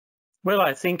Well,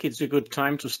 I think it's a good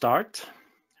time to start.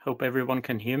 Hope everyone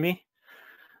can hear me.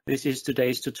 This is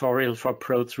today's tutorial for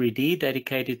PRo3D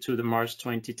dedicated to the Mars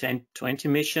 2020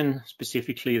 mission,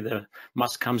 specifically the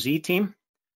MASCAMZ team.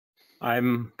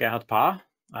 I'm Gerhard Paar.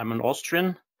 I'm an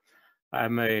Austrian.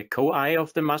 I'm a co-I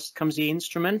of the MASCAMZ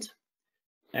instrument.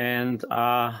 And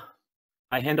I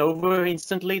hand over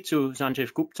instantly to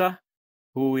Sanjeev Gupta,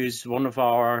 who is one of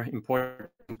our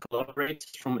important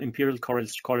collaborators from Imperial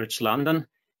College London.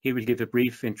 He will give a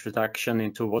brief introduction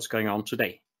into what's going on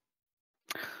today.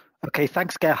 Okay,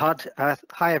 thanks, Gerhard.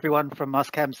 Hi, everyone from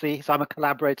MASCAMZ. So I'm a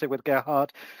collaborator with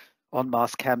Gerhard on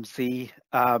MASCAMZ.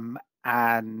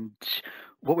 And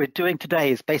what we're doing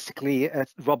today is basically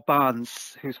Rob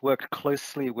Barnes, who's worked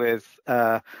closely with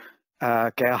Gerhard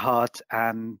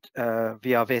and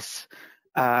VRVIS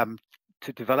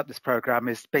to develop this program,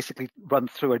 is basically run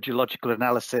through a geological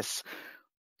analysis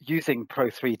using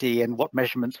PRo3D and what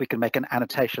measurements we can make an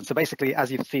annotation. So basically,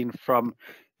 as you've seen from,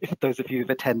 if those of you who've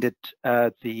attended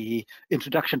the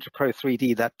introduction to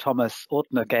PRo3D that Thomas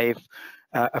Ortner gave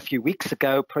a few weeks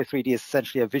ago, PRo3D is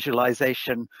essentially a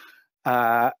visualization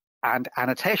and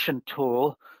annotation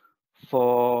tool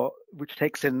which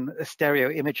takes in stereo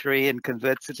imagery and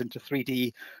converts it into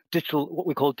 3D digital, what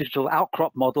we call digital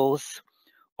outcrop models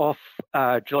of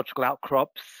geological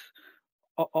outcrops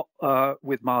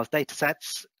with Mars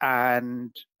datasets.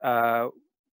 And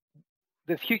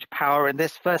there's huge power in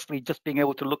this. Firstly, just being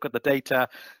able to look at the data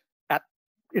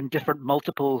in different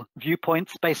multiple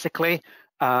viewpoints, basically.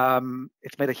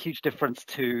 It's made a huge difference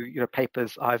to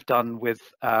papers I've done with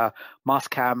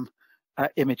MASCAM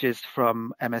images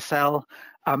from MSL,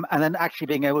 and then actually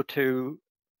being able to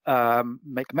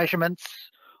make measurements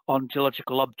on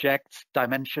geological objects,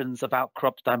 dimensions of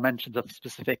outcrops, dimensions of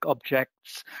specific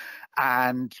objects,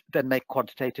 and then make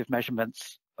quantitative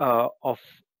measurements of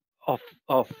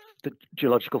the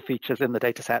geological features in the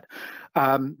data set.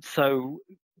 So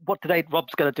what today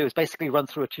Rob's going to do is basically run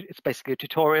through it's basically a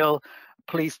tutorial.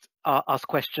 Please ask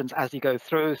questions as you go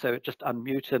through, so just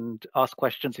unmute and ask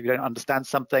questions if you don't understand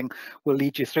something. We'll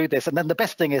lead you through this, and then the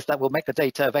best thing is that we'll make the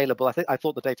data available. I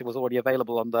thought the data was already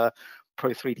available on the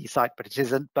PRo3D site, but it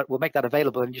isn't. But we'll make that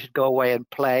available, and you should go away and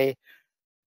play.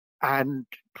 And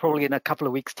probably in a couple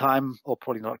of weeks' time, or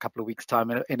probably not a couple of weeks'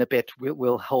 time, in a bit,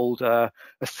 we'll hold a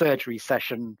surgery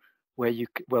session where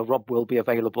Rob will be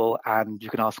available and you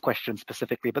can ask questions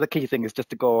specifically. But the key thing is just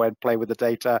to go away and play with the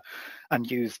data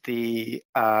and use the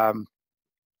booklet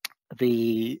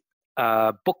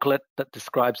that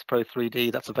describes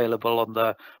PRo3D that's available on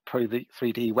the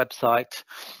PRo3D website,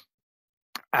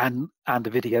 and the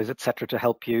videos, etc., to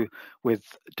help you with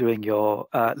doing your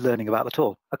learning about the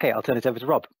tool. Okay, I'll turn it over to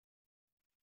Rob.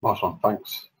 Nice one,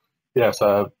 thanks. Yeah,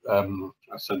 so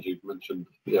as Sanjeev mentioned,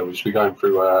 yeah, we'll just be going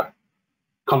through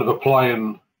kind of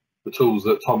applying the tools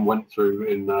that Tom went through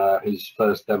in his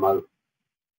first demo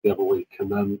the other week.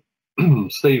 And then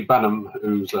Steve Banham,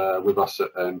 who's with us at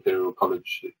Imperial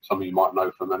College, some of you might know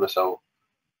from MSL,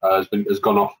 has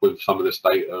gone off with some of this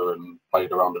data and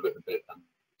played around with it a bit, and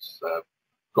it's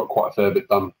got quite a fair bit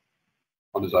done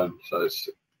on his own. So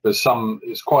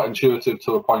it's quite intuitive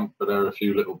to a point, but there are a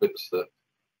few little bits that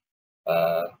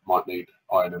might need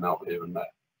ironing out here and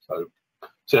there. So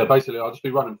yeah, basically I'll just be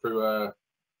running through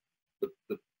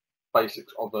the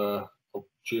basics of a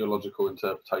geological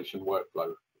interpretation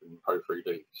workflow in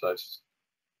PRo3D. So it's,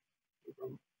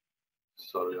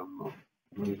 sorry, I'm not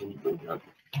moving. There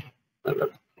we go.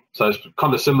 So it's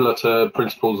kind of similar to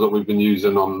principles that we've been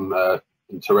using on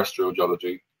in terrestrial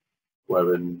geology,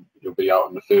 wherein you'll be out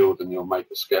in the field and you'll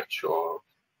make a sketch, or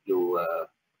you'll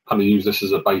kind of use this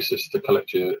as a basis to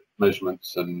collect your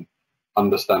measurements and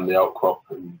understand the outcrop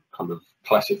and kind of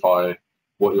classify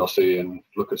what you're seeing,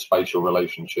 look at spatial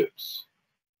relationships,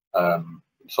 and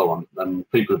so on. And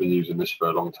people have been using this for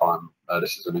a long time.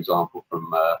 This is an example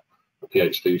from a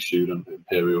PhD student,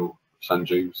 Imperial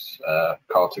Sanjeev's,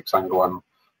 Kartik Sangwan,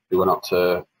 who went up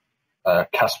to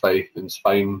Caspe in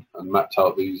Spain and mapped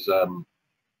out these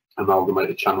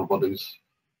amalgamated channel bodies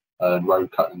and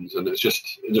road cuttings. And it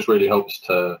just really helps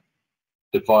to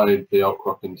divide the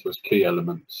outcrop into its key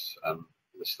elements.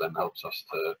 This then helps us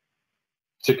to,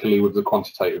 particularly with the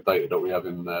quantitative data that we have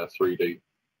in 3D,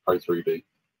 PRo3D,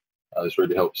 this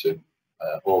really helps in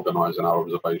organising our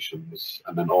observations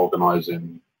and then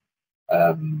organising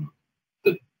the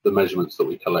measurements that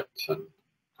we collect and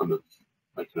kind of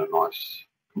making a nice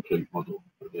complete model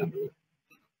at the end of it.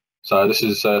 So this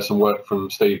is some work from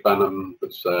Steve Banham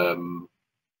that's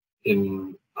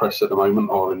in press at the moment,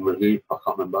 or in review, I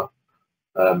can't remember.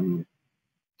 And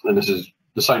this is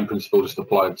the same principle just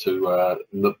applied to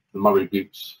the Murray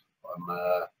Buttes on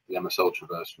the MSL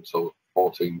traverse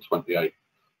 1428.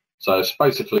 So it's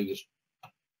basically just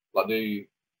like the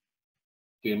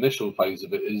initial phase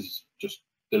of it is just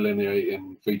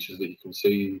delineating features that you can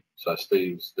see. So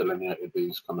Steve's delineated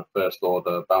these kind of first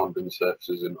order bounding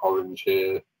surfaces in orange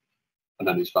here, and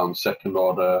then he's found second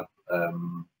order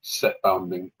set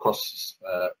bounding cross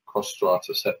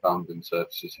strata set bounding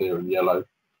surfaces here in yellow.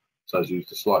 So he's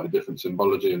used a slightly different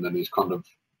symbology, and then he's kind of,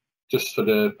 just for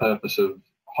the purpose of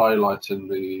highlighting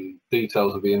the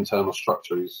details of the internal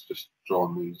structure, he's just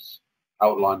drawn these,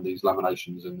 outlined these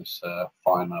laminations in this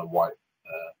finer white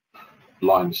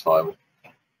line style.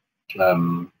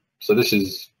 So this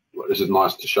is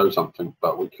nice to show something,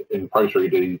 but in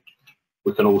Pro3D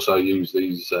we can also use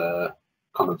these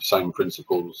kind of same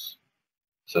principles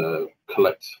to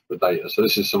collect the data. So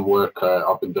this is some work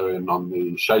I've been doing on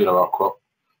the Shaler outcrop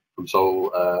from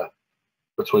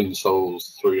between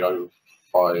sols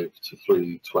 305 to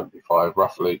 325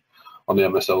 roughly on the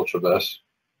MSL traverse.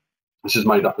 This is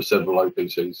made up of several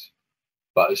OPCs,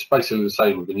 but it's basically the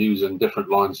same. We've been using different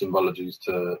line symbologies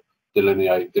to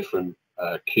delineate different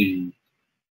key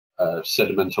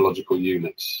sedimentological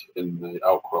units in the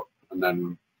outcrop, and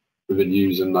then we've been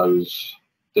using those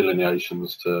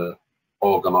delineations to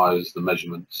organize the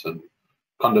measurements and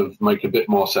kind of make a bit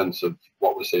more sense of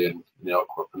what we're seeing in the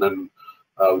outcrop. And then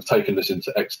we've taken this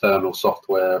into external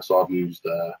software, so I've used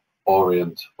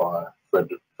Orient by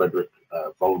Frederick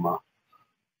Vollmer,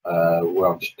 where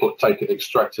I've just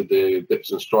extracted the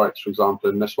dips and strikes, for example,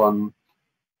 in this one,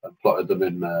 and plotted them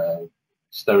in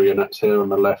stereo nets here on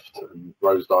the left and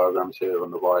rows diagrams here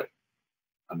on the right,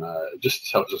 and it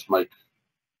just helps us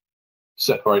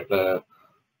separate the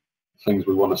things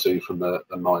we want to see from the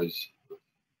noise,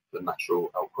 the natural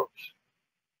outcrops.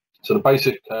 So the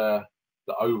basic, the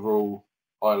overall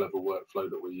high-level workflow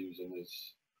that we're using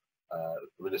is, I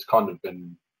mean, it's kind of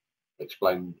been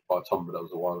explained by Tom, but that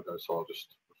was a while ago, so I'll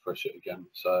just refresh it again.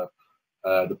 So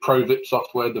the PRo3D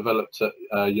software developed at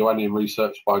JOANNEUM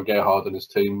research by Gerhard and his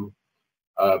team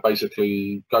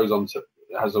basically goes on to,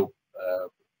 it has a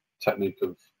technique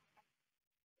of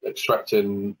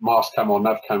extracting Mastcam or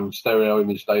Navcam stereo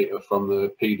image data from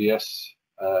the PDS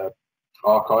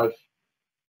archive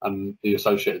and the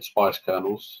associated SPICE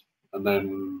kernels, and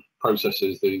then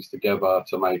processes these together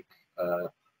to make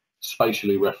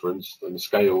spatially referenced and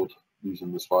scaled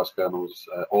using the SPICE kernels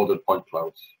ordered point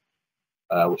clouds,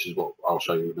 which is what I'll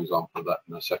show you an example of that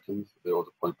in a second, the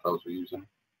ordered point clouds we're using.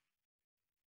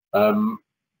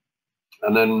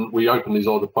 And then we open these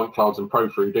ordered point clouds in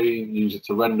Pro3D, use it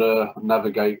to render,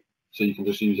 navigate, so you can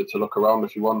just use it to look around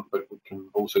if you want, but we can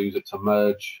also use it to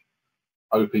merge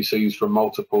OPCs from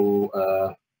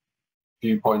multiple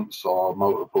viewpoints or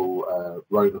multiple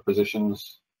rover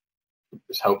positions.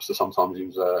 This helps to sometimes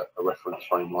use a reference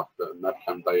frame like the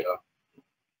Navcam data.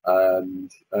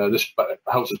 And this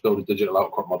helps us build a digital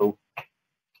outcrop model.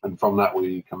 And from that,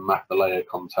 we can map the layer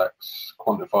contacts,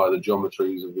 quantify the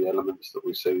geometries of the elements that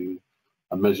we see,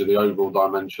 and measure the overall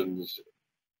dimensions,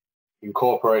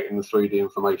 incorporating the 3D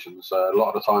information. So a lot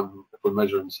of the time, if we're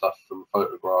measuring stuff from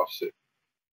photographs, it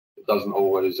doesn't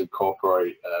always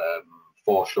incorporate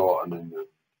foreshortening and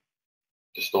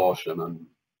distortion and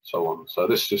so on. So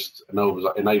this just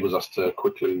enables us to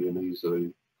quickly and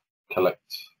easily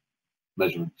collect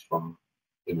measurements from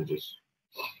images.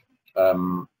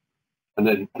 And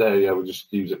then there, yeah, we'll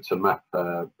just use it to map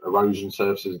erosion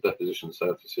surfaces, deposition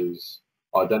surfaces,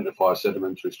 identify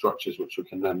sedimentary structures, which we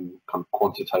can then kind of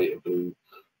quantitatively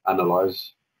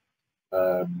analyze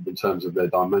in terms of their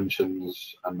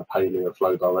dimensions and the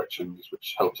palaeoflow directions,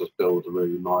 which helps us build a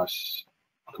really nice,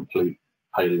 complete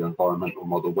paleo-environmental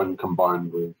model when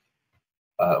combined with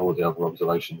all the other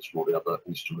observations from all the other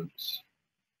instruments.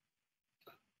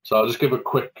 So I'll just give a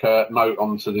quick note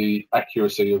onto the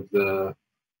accuracy of the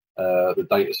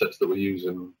data sets that we're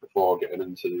using before getting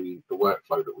into the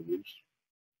workflow that we use.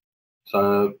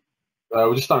 So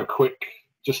we've just done a quick,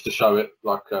 just to show it,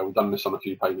 like we've done this on a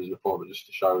few papers before, but just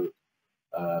to show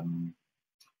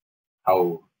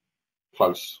how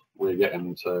close we're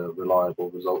getting to reliable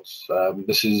results.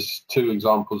 This is two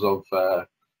examples of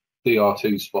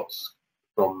DRT spots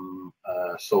from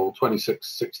sol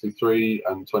 2663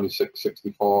 and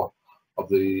 2664 of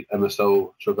the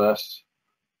MSL traverse.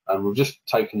 And we've just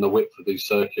taken the width of these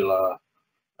circular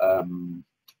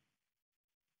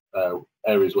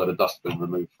areas where the dust has been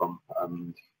removed from.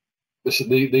 And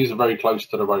these are very close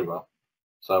to the rover.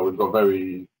 So we've got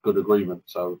very good agreement.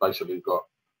 So basically we've got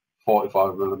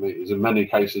 45 millimeters. In many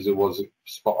cases it was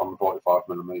spot on 45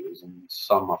 millimeters. And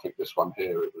some, I think this one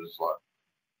here, it was like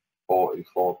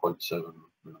 44.7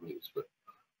 millimeters. But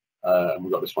and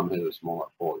we've got this one here that's more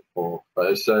like 44.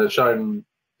 But it's showing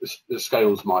it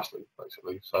scales nicely,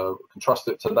 basically. So we can trust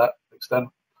it to that extent.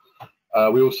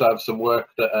 We also have some work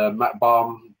that Matt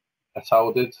Baum et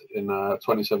al. Did in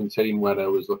 2017, where they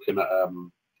was looking at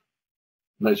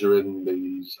measuring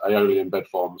these aeolian bed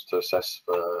forms to assess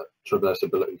for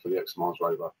traversability for the ExoMars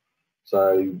rover.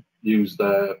 So use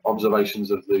their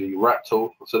observations of the rat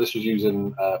tool. So this was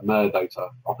using MER data,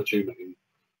 opportunity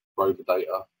rover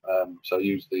data. So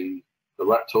use the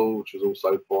rat tool, which was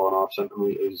also 4.5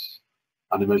 centimeters,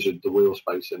 and they measured the wheel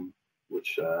spacing,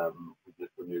 which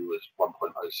we knew was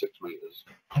 1.06 meters.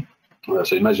 So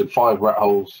he measured 5 rat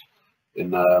holes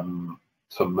in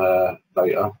some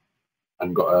data,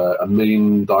 and got a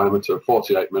mean diameter of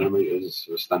 48 millimeters,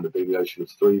 a standard deviation of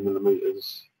 3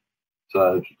 millimeters.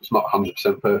 So it's not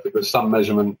 100% perfect. There's some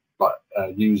measurement, like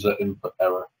user input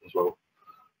error as well.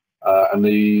 And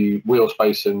the wheel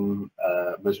spacing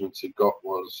measurements he got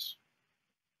was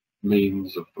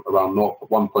means of around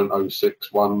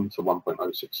 1.061 to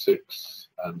 1.066,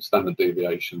 and standard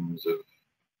deviations of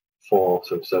 4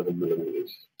 to 7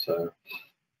 millimeters. So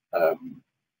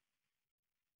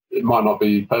it might not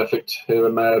be perfect here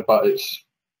and there, but it's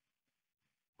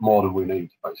more than we need,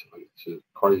 basically. It's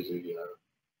crazy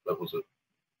levels of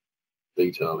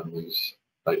detail in these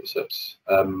data sets.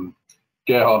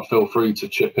 Gerhard, feel free to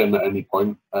chip in at any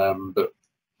point, but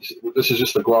this is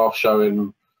just a graph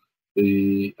showing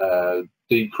the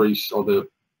decrease or the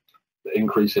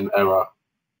increase in error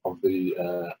of the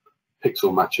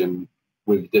pixel matching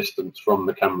with distance from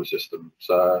the camera system.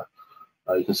 So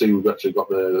you can see we've actually got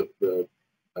the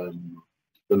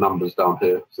numbers down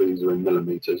here. So these are in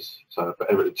millimeters. So for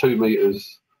every 2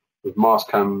 meters with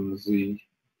Mastcam Z,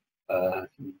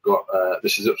 you've got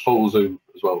this is at full zoom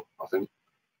as well, I think.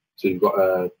 So you've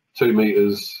got 2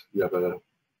 meters, you have about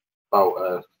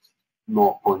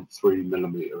 0.3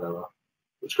 millimeter error,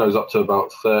 which goes up to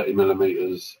about 30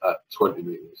 millimeters at 20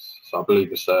 meters. So I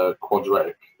believe it's a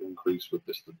quadratic increase with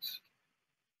distance.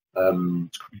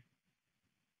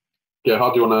 Yeah,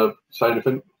 how do you want to say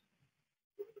anything?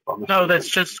 No, that's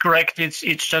just correct. It's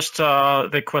just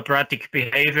the quadratic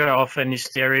behavior of any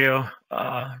stereo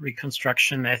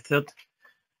reconstruction method,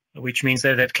 which means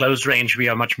that at close range we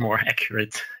are much more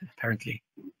accurate, apparently.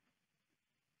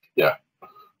 Yeah.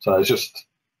 So it's just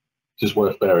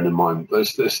worth bearing in mind.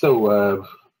 There's still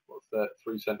what's that,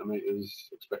 3 centimeters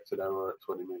expected error at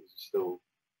 20 meters is still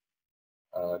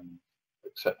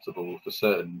acceptable for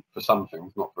some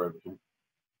things, not for everything.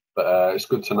 But it's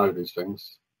good to know these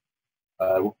things.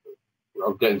 I'll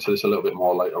get into this a little bit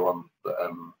more later on, but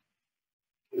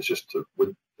it's just to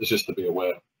be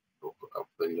aware of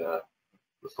the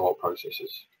thought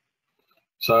processes.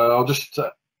 So I'll just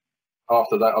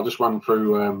after that I'll just run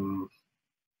through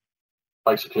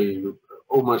basically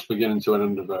almost beginning to an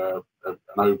end of an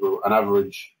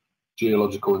average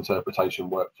geological interpretation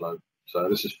workflow. So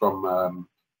this is from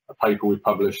a paper we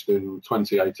published in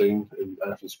 2018 in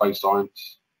Earth and Space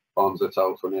Science, Barnes et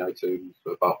al. 2018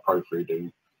 about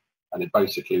PRo3D, and it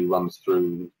basically runs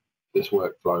through this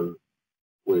workflow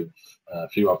with a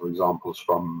few other examples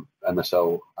from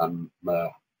MSL and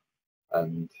MER.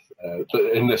 And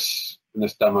in this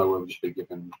demo, we'll just be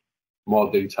giving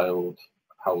more detailed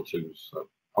how-tos, so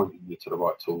pointing you to the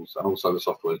right tools, and also the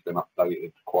software has been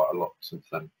updated quite a lot since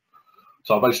then.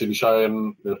 So I'll basically be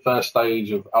showing the first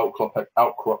stage of outcrop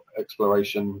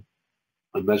exploration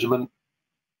and measurement,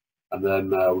 and then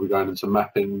we'll be going into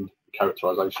mapping,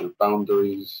 characterization of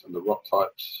boundaries and the rock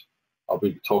types. I'll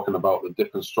be talking about the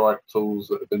dip and strike tools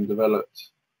that have been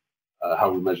developed,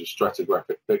 how we measure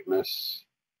stratigraphic thickness,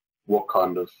 what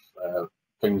kind of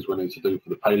things we need to do for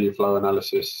the palaeoflow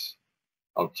analysis.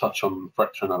 I'll touch on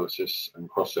fracture analysis and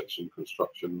cross-section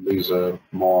construction. These are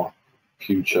more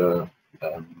future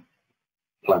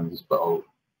plans, but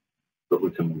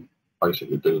we can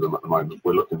basically do them at the moment.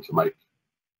 We're looking to make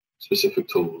specific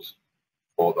tools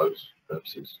for those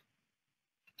purposes.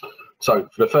 So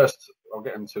for the first, I'll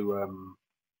get into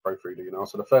PRo3D now.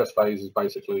 So the first phase is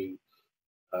basically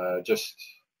just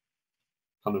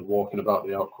kind of walking about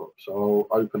the outcrop. So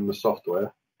I'll open the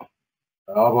software. I've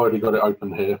already got it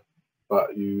open here, but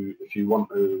if you want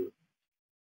to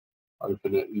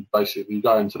open it, you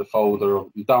go into the folder,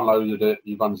 you downloaded it,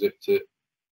 you've unzipped it.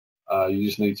 You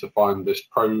just need to find this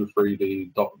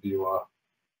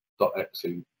PRo3D.viewer.exe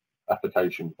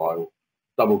application file.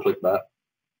 Double click that.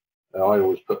 I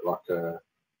always put like a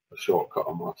shortcut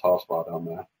on my taskbar down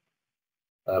there.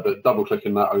 But double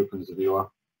clicking that opens the viewer,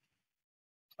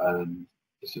 and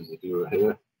this is the viewer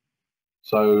here.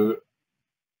 So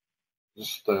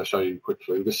just show you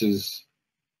quickly, this is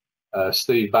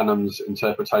Steve Bannum's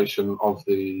interpretation of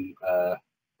the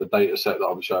data set that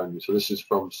I'll be showing you. So this is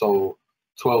from Sol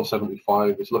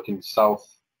 1275. It's looking south.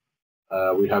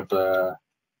 We have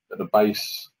at the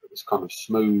base this kind of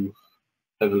smooth,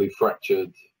 heavily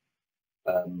fractured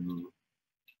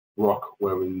rock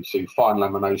where we see fine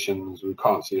laminations. We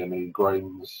can't see any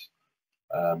grains,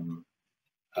 and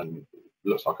it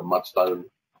looks like a mudstone.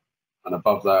 And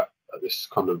above that, this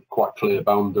kind of quite clear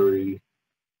boundary,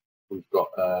 we've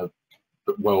got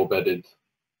well bedded,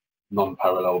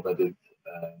 non-parallel bedded,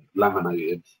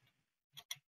 laminated,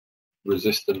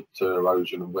 resistant to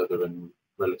erosion and weathering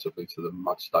relatively to the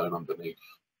mudstone underneath,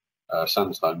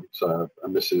 sandstone. So,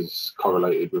 and this is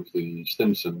correlated with the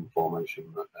Stimson formation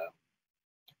that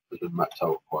has been mapped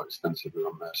out quite extensively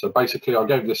on there. So basically, I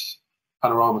gave this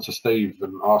panorama to Steve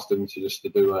and asked him to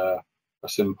do a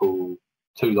simple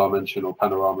two-dimensional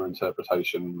panorama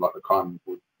interpretation, like the kind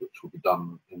which will be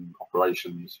done in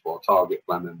operations for target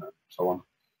planning and so on.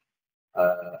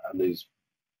 And these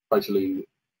basically,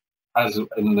 as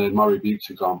in the Murray Buttes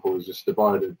example, is just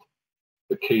divided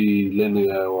the key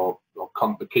linear or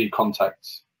the key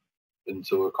contacts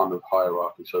into a kind of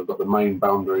hierarchy. So we've got the main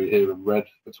boundary here in red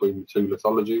between the two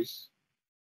lithologies,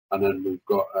 and then we've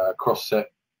got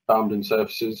cross-set bounding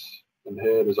surfaces in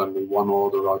here. There's only one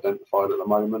order identified at the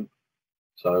moment.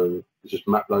 So we just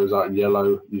map those out in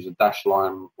yellow, use a dashed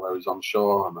line where he's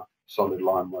onshore and a solid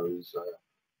line where he's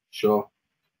shore,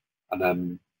 and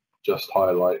then just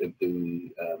highlighted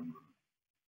the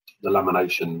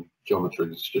lamination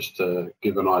geometries just to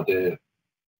give an idea,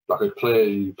 like a clear,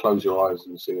 you close your eyes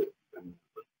and see it and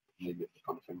you get the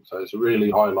kind of thing. So it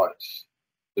really highlights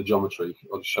the geometry.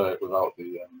 I'll just show it without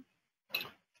the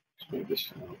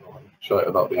show it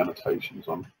without the annotations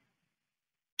on.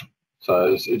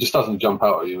 So it just doesn't jump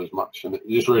out at you as much, and it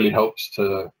just really helps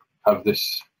to have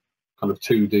this kind of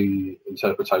 2D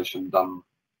interpretation done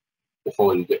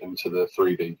before you get into the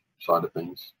 3D side of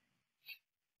things.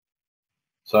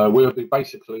 So we'll be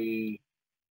basically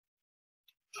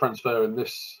transferring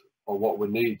this, or what we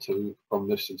need to, from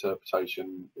this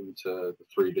interpretation into the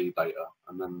 3D data,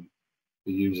 and then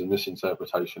be using this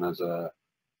interpretation as a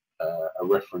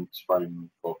reference frame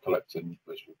for collecting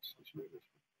measurements.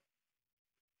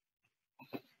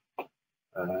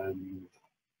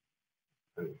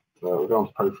 So we're going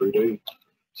to PRo3D.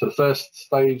 So the first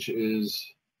stage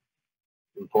is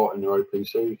importing your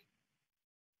OPC.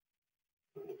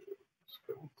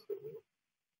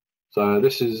 So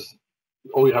this is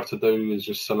all you have to do is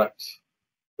just select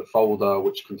the folder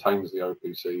which contains the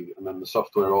OPC, and then the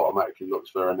software automatically looks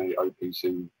for any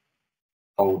OPC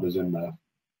folders in there.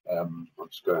 I'm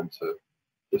just going to,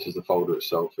 this is the folder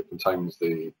itself. It contains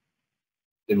the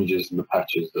images and the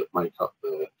patches that make up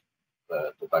the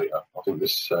data. I think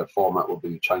this format will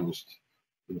be changed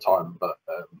in time, but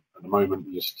at the moment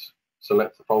you just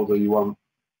select the folder you want,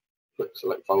 click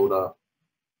select folder,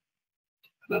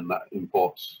 and then that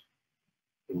imports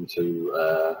into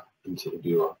the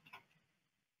viewer.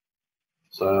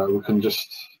 So we can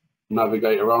just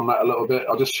navigate around that a little bit.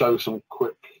 I'll just show some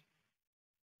quick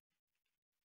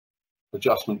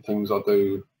adjustment things I'll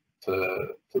do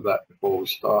to that before we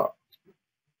start.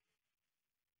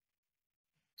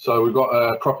 So we've got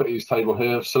a properties table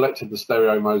here. I've selected the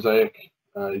stereo mosaic.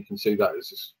 You can see that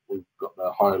we've got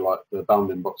the highlight, the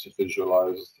bounding boxes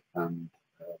visualized, and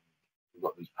we've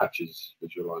got these patches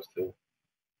visualized here.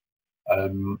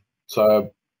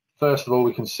 So first of all,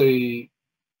 we can see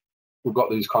we've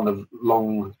got these kind of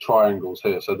long triangles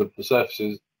here. So the surface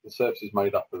is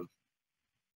made up of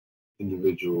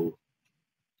individual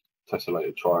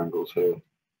tessellated triangles here,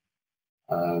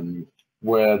 and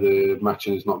where the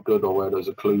matching is not good or where there's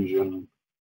occlusion,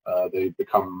 they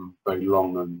become very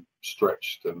long and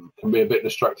stretched and can be a bit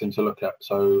distracting to look at.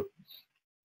 So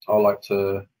I like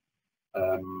to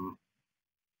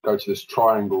go to this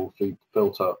triangle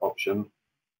filter option.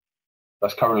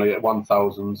 That's currently at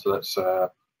 1000, so that's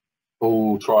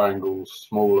all triangles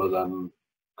smaller than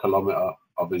kilometer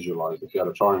are visualized. If you had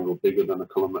a triangle bigger than a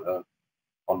kilometer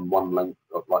on one length,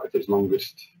 like if its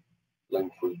longest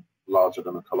length was larger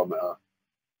than a kilometer,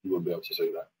 you wouldn't be able to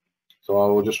see that. So I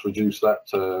will just reduce that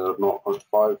to 0.5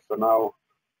 for now.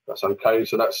 That's okay.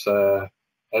 So that's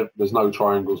there's no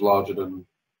triangles larger than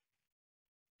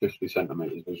 50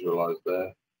 centimeters visualized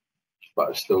there,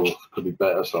 but it still could be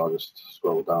better. So I'll just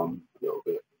scroll down a little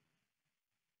bit.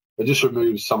 It just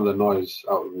removes some of the noise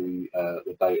out of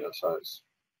the data, so it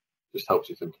just helps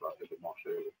you think about it a bit more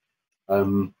clearly.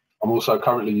 I'm also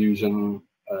currently using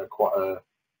quite a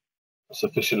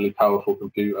sufficiently powerful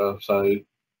computer, so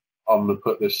I'm going to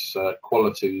put this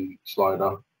quality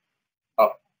slider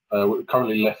up.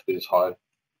 Currently left is high.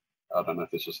 I don't know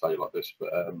if this will stay like this, but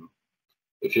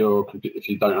if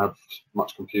you don't have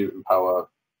much computing power,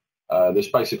 This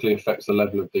basically affects the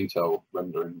level of detail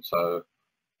rendering. So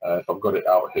if I've got it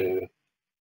out here,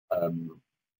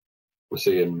 we're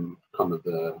seeing kind of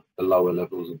the lower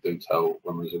levels of detail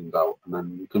when we're zoomed out, and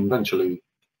then you can eventually,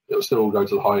 it'll still go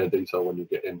to the higher detail when you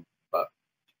get in, but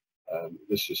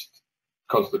this just,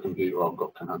 because the computer I've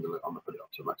got can handle it, I'm going to put it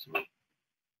up to maximum.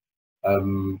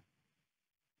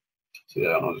 So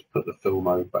yeah, and I'll just put the fill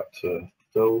mode back to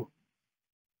fill.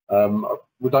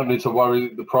 We don't need to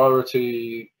worry. The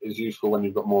priority is useful when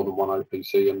you've got more than one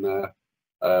OPC in there.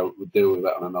 We'll deal with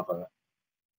that on another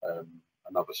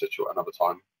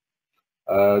time.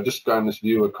 Just going this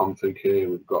viewer config here,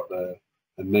 we've got the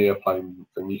neoplane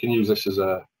thing. You can use this as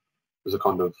a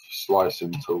kind of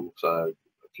slicing tool. So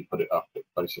if you put it up, it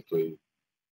basically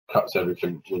cuts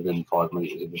everything within 5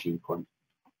 meters of the viewpoint.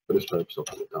 For this purpose, I'll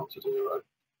put it down to 0.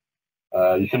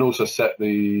 You can also set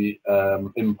the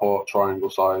import triangle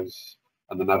size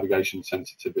and the navigation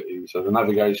sensitivity. So the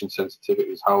navigation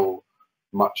sensitivity is how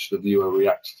much the viewer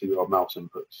reacts to your mouse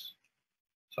inputs.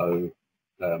 So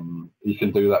you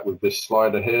can do that with this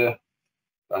slider here,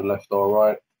 going left or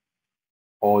right,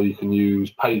 or you can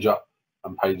use page up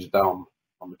and page down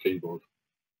on the keyboard.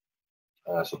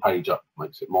 So page up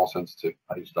makes it more sensitive,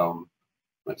 page down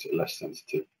makes it less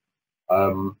sensitive.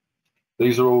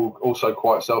 These are all also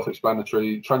quite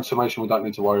self-explanatory. Transformation we don't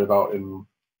need to worry about in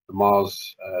the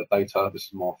Mars data. This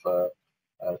is more for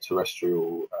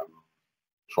terrestrial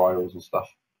trials and stuff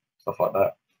like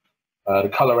that. The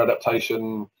color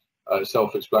adaptation,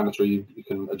 self-explanatory. You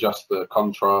can adjust the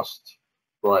contrast,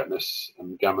 brightness,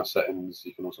 and gamma settings.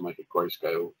 You can also make it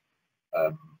grayscale,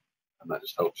 and that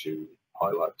just helps you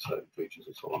highlight certain features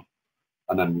and so on.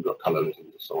 And then we've got color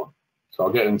lettings and so on. So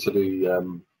I'll get into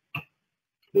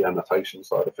the annotation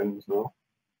side of things now.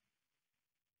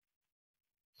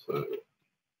 So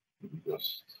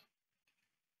just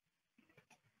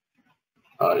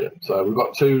yeah. So we've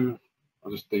got two.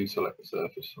 I'll just deselect the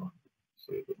surface so I can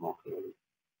see a bit more clearly.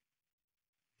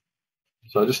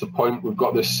 So just the point, we've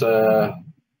got this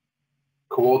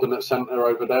coordinate center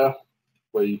over there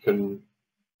where you can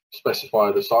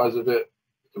specify the size of it.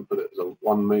 You can put it as a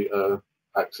 1 meter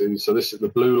axis. So this is the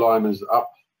blue line is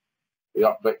up, the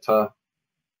up vector.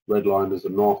 Red line is the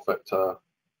north vector,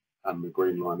 and the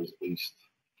green line is east.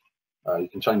 You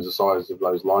can change the size of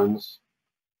those lines.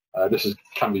 This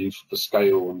can be used for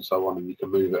scale and so on, and you can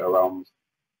move it around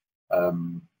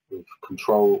with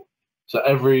control. So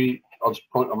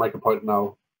I'll make a point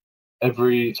now.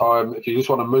 Every time, if you just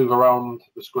want to move around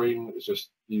the screen, it's just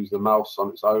use the mouse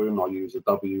on its own, or use the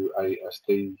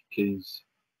WASD keys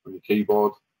on your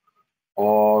keyboard.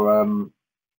 Or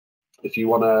if you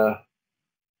want to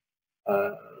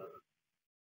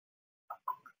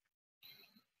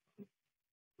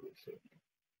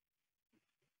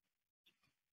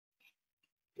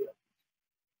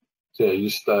so yeah, you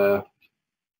just you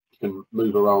can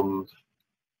move around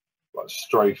like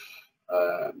strafe,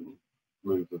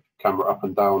 move the camera up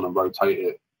and down and rotate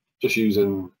it just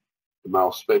using the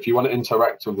mouse. But if you want to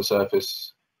interact with the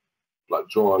surface, like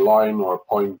draw a line or a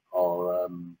point or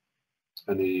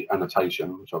any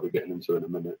annotation, which I'll be getting into in a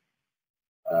minute,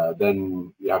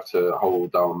 then you have to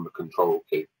hold down the control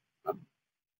key.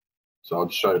 So I'll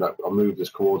just show that. I'll move this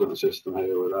coordinate system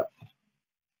here with that.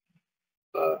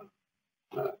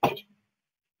 Just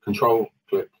control,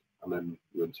 click, and then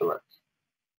you interact.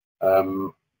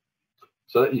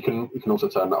 So that you can also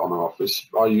turn that on and off.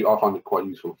 I find it quite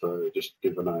useful for just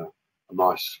giving a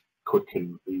nice, quick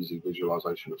and easy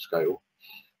visualization of scale.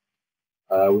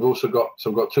 We've also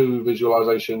got two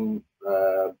visualization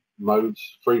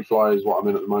modes. Free fly is what I'm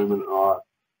in at the moment, and I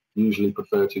usually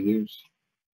prefer to use.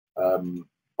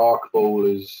 Arc ball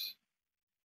is,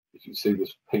 if you see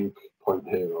this pink point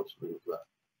here, I'll just move that.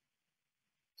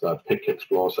 So pick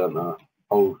explore center,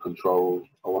 hold control.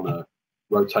 I want to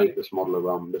rotate this model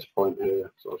around this point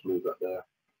here, so I'll just move that there.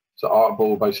 So arc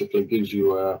ball basically gives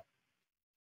you a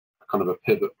kind of a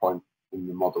pivot point in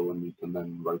the model, and you can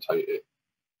then rotate it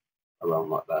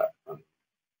around like that. And,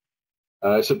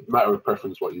 it's a matter of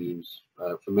preference what you use.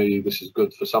 For me, this is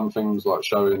good for some things like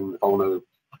showing, if I want to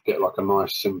get like a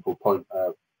nice simple point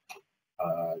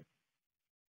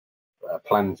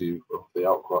plan view of the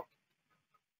outcrop,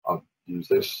 I'll use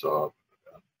this. So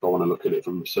if I want to look at it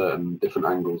from certain different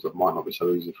angles that might not be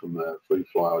so easy from the free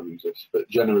fly, I'll use this. But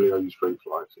generally I use free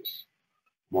fly. It's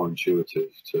more intuitive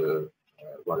to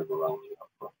running around the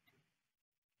outcrop.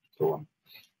 So on.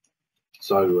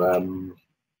 So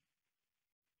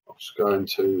I'll just go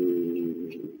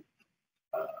into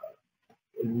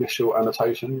initial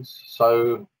annotations.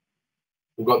 So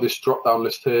we've got this drop down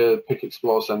list here, pick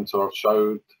explore center I've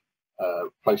showed,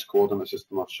 place coordinate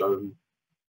system I've shown.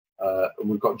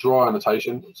 We've got draw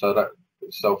annotation, so that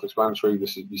is self-explanatory.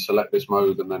 This is, you select this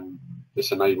mode, and then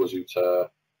this enables you to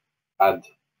add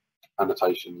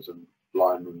annotations and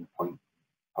line and point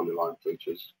polyline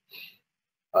features.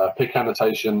 Pick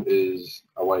annotation is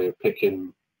a way of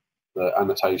picking the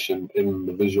annotation in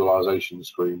the visualization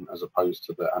screen as opposed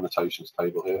to the annotations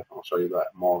table here. I'll show you that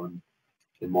more in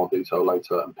more detail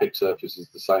later. And pick surface is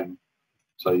the same,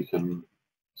 so you can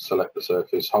select the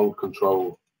surface, hold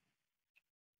control,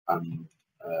 and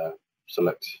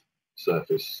select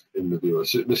surface in the viewer.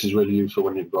 So this is really useful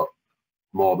when you've got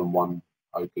more than one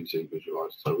OPC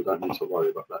visualized, so we don't need to worry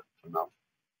about that for now.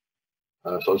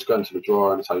 So I'll just go into the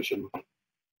draw annotation.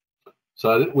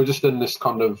 So we're just in this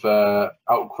kind of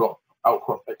outcrop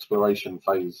exploration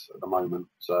phase at the moment.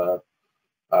 So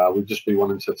we'd just be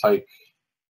wanting to take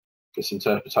this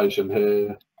interpretation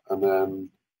here and then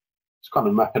just kind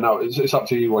of mapping out. It's up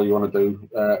to you what you want to do.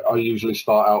 I usually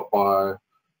start out by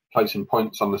placing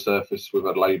points on the surface with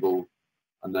a label,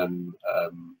 and then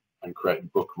and creating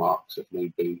bookmarks if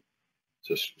need be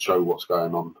to show what's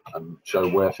going on and show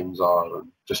where things are,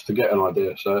 and just to get an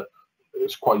idea. So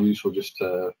it's quite useful just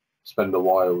to spend a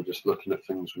while just looking at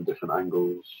things from different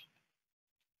angles,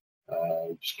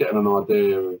 just getting an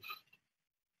idea of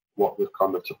what the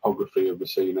kind of topography of the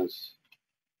scene is,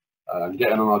 and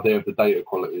getting an idea of the data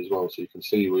quality as well. So you can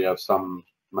see we have some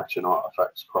matching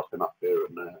artifacts cropping up here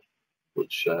and there,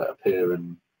 which appear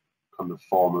in kind of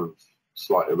form of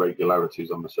slight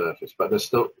irregularities on the surface, but there's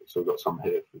still, so we've got some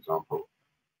here, for example.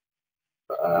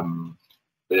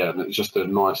 But yeah, and it's just a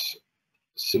nice,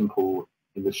 simple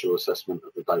initial assessment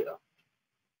of the data.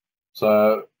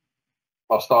 So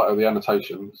I'll start with the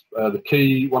annotations. One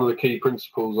of the key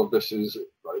principles of this is,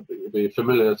 it'll be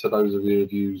familiar to those of you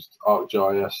who've used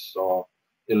ArcGIS or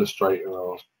Illustrator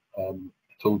or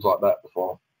tools like that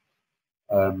before.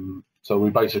 So we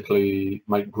basically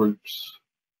make groups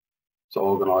to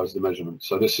organize the measurements.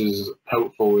 So this is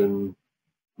helpful in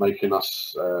making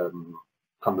us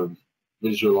kind of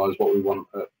visualize what we want,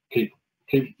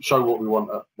 show what we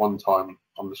want at one time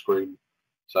on the screen.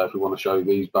 So if we want to show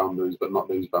these boundaries but not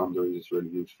these boundaries, it's really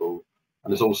useful.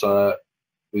 And it's also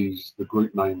the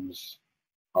group names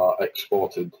are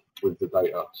exported with the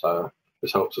data, so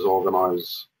this helps us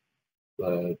organize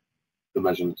the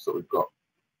measurements that we've got.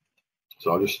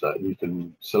 So I just you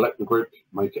can select the group,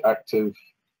 make it active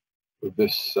with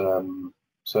this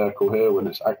circle here. When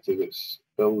it's active, it's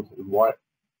filled in white.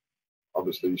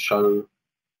 Obviously, show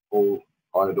all,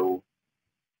 hide all,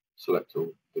 select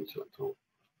all, deselect all.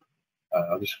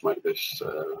 I'll just make this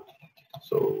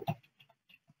so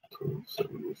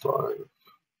 275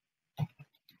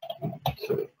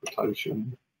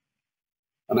 interpretation,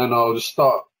 and then I'll just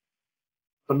start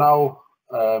for now.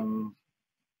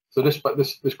 So this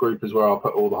group is where I'll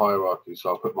put all the hierarchies. So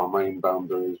I'll put my main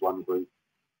boundary as one group.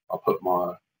 I'll put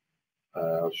my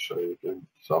I'll show you again.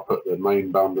 So I'll put the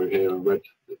main boundary here in red.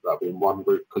 That'll be in one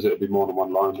group because it'll be more than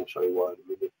one line. I'll show you why in a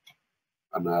minute.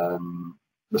 And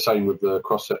the same with the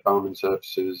cross-set bounding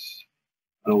surfaces.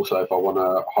 And also, if I want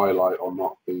to highlight or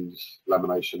not these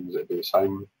laminations, it'd be the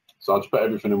same. So I'll just put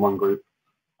everything in one group.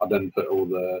 I then put all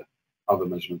the other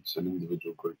measurements in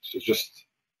individual groups. It's just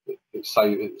it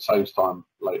saves time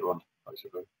later on,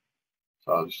 basically.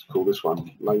 So I'll just call this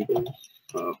one labels.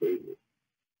 So I'll be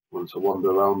want to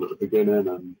wander around at the beginning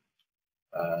and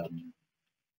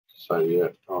say, yeah,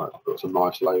 all right, I've got some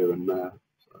nice layer in there.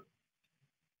 So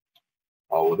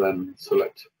I will then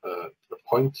select the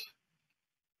point,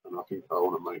 and I think I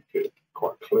want to make it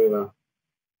quite clear,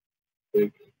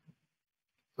 big.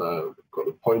 So I've got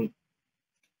the point,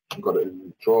 I've got it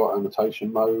in draw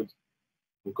annotation mode,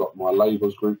 I've got my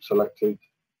labels group selected,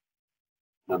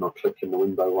 and I'll click in the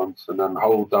window once, and then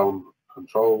hold down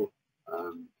Control,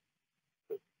 and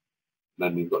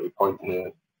then you've got your point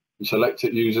here. You select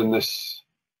it using this,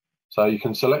 so you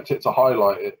can select it to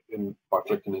highlight it by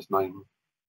clicking its name,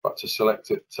 but to select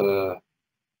it to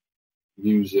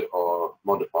use it or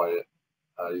modify it,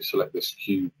 you select this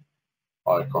cube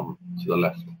icon to the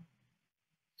left.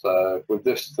 So with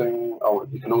this thing,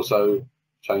 you can also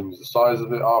change the size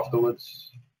of it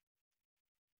afterwards.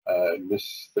 In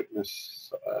this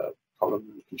thickness column,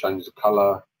 you can change the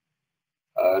color.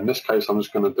 In this case, I'm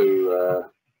just going to do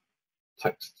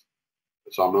text.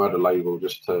 So I'm going to add a label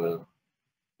just to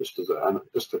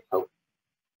help.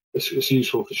 It's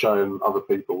useful for showing other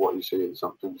people what you see in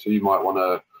something. So you might want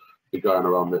to be going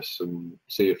around this and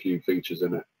see a few features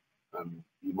in it, and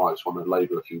you might just want to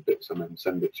label a few bits and then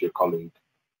send it to your colleague,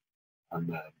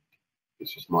 and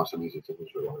it's just nice and easy to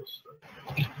visualize.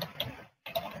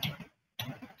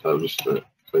 So just so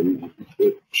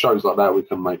it shows like that. We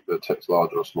can make the text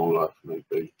larger or smaller if need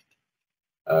be.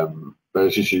 But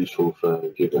it's just useful for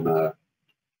giving an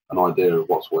idea of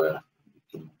what's where. You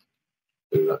can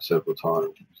do that several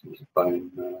times. There's a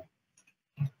plane there.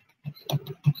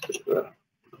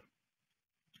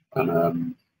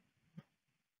 And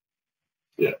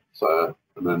yeah, so,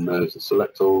 and then there's the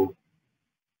select all.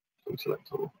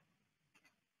 Select all.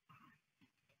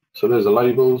 So there's the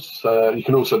labels. You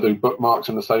can also do bookmarks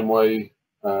in the same way.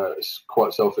 It's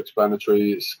quite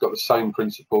self-explanatory. It's got the same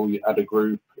principle. You add a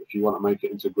group if you want to make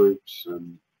it into groups,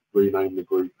 and rename the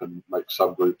group and make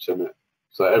subgroups in it.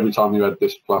 So every time you add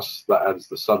this plus, that adds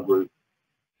the subgroup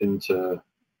into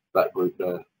that group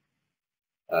there.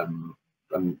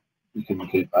 And you can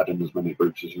keep adding as many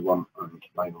groups as you want and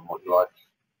name them what you like.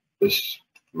 This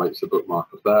makes the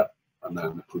bookmark of that. And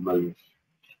then if we move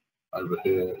over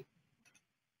here,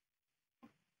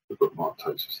 the bookmark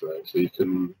takes us there. So you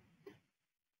can,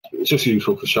 it's just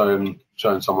useful for showing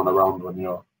someone around when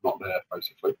you're not there,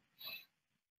 basically.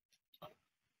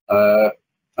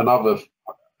 Another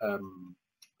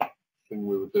thing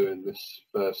we were doing this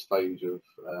first stage of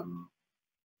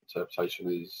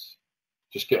interpretation is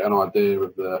just get an idea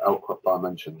of the outcrop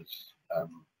dimensions.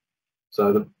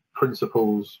 So the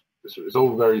principles, it's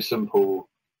all very simple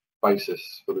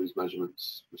basis for these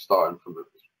measurements. We're starting from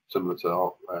similar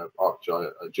to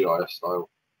ArcGIS style.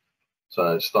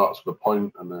 So it starts with a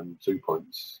point and then 2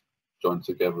 points joined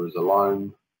together as a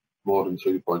line, more than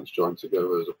 2 points joined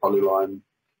together as a polyline.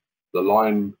 The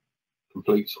line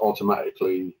completes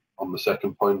automatically on the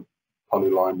second point.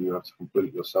 Polyline you have to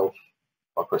complete yourself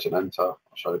by pressing enter. I'll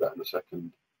show you that in a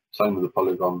second. Same with the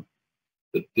polygon.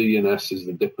 The DNS is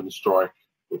the dip and strike,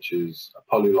 which is a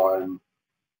polyline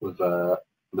with an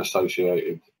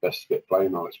associated best fit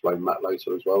plane. I'll explain that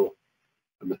later as well.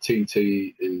 And the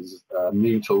TT is a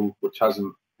new tool which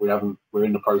we're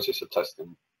in the process of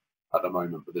testing at the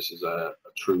moment, but this is a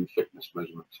true thickness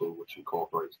measurement tool which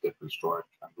incorporates dip and strike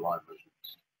and line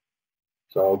measurements.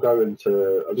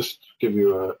 So I'll just give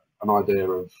you an idea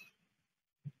of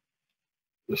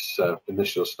this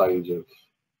initial stage of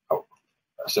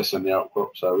assessing the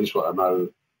outcrop. So we just want to know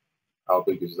how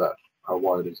big is that, how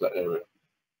wide is that area.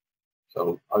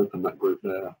 So open that group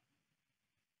there.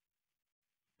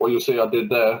 What you'll see I did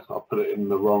there, I put it in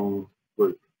the wrong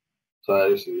group. So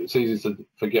it's easy to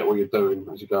forget what you're doing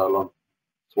as you go along.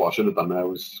 So what I should have done there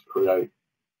was create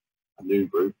a new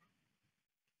group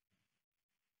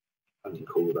and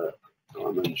call that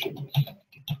dimensions.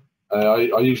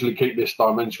 I usually keep this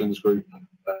dimensions group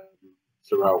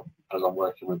throughout as I'm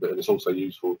working with it, and it's also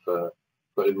useful for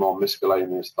putting more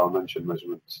miscellaneous dimension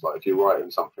measurements. Like if you're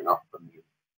writing something up and you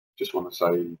just want to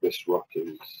say this rock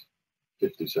is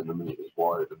 50 centimeters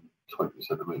wide and 20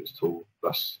 centimeters tall,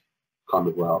 that's kind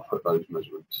of where I'll put those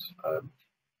measurements.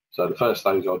 So the first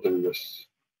stage I'll do this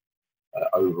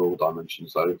overall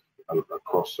dimensions though,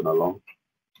 across and along.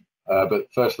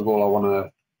 But first of all,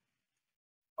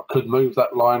 I could move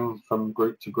that line from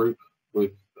group to group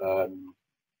with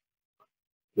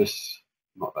this,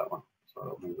 not that one, so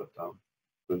I'll move that down.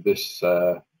 With this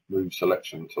move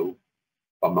selection tool,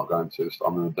 I'm not going to, so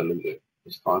I'm going to delete it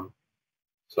this time.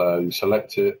 So you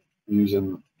select it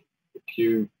using the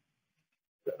cube,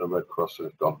 get the red cross and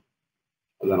it's gone.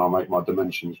 And then I'll make my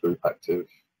dimensions group active,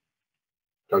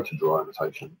 go to draw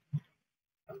annotation,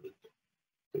 and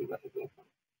do that again.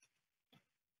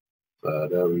 So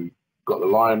there we got the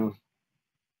line,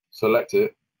 select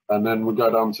it, and then we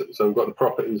go down to, so we've got the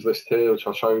properties list here, which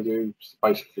I showed you. It's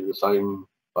basically the same,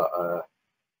 but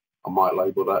I might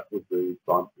label that with the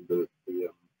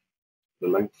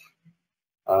length.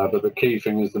 But the key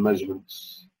thing is the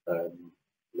measurements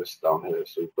list down here.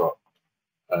 So we've got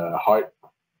height,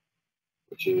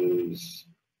 which is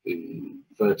the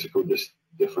vertical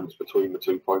difference between the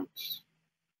 2 points.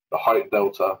 The height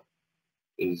delta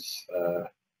is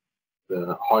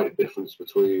the height difference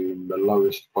between the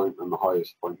lowest point and the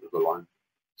highest point of the line.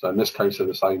 So in this case they're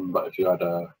the same, but if you had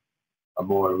a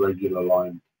more irregular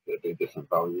line, it'd be a different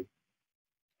value.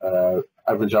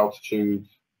 Average altitude,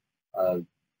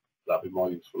 that'll be more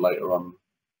useful later on.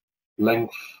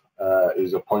 Length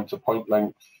is a point-to-point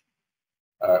length,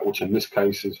 which in this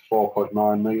case is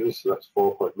 4.9 meters, so that's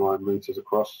 4.9 meters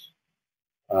across.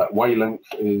 Wavelength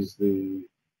is the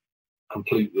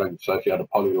complete length, so if you had a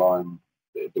polyline,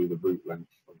 it'd be the root length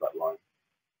of that line.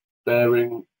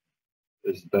 Bearing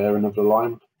is the bearing of the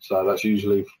line, so that's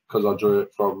usually, because I drew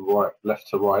it from left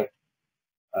to right,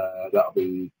 that'll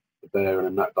be the bearing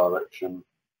in that direction,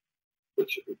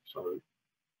 which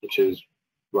is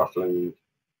roughly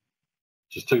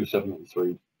just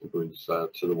 273 degrees to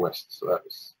the west, so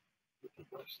that's the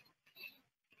west.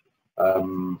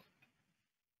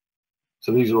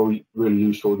 So these are all really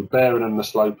useful. The bearing and the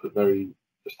slope are very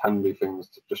just handy things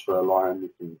just for a line. You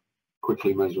can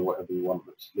quickly measure whatever you want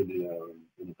that's linear and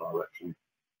in a direction.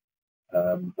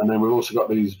 And then we've also got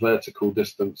these vertical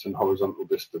distance and horizontal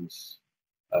distance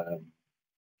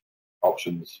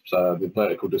options. So the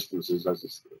vertical distances,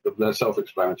 they're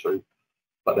self-explanatory,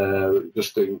 but they're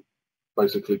just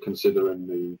basically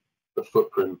considering the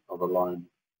footprint of a line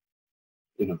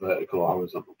in a vertical or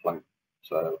horizontal plane.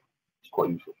 So it's quite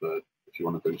useful for if you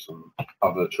want to do some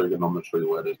other trigonometry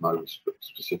where there's no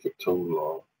specific tool,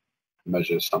 or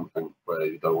measure something where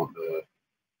you don't want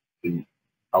the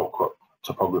outcrop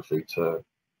topography to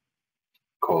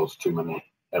cause too many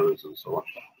errors and so on.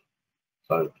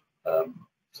 So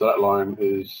so that line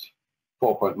is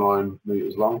 4.9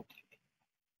 meters long.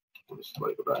 I'll just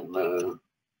label that in there.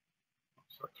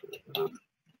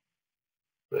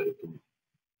 There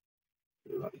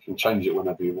you can change it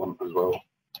whenever you want as well.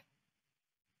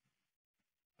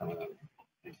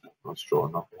 Let's draw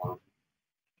another one.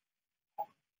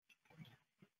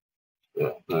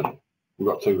 Yeah, no, we've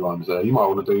got 2 lines there. You might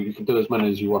want to you can do as many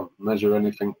as you want. Measure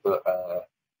anything that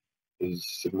is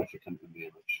significant in the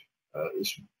image.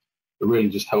 It really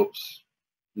just helps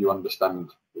you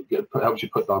understand. It helps you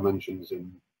put dimensions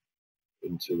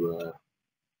into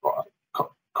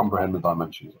comprehend the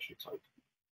dimensions, I should say.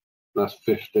 That's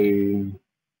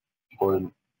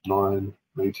 15.9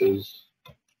 meters.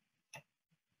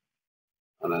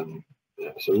 And then,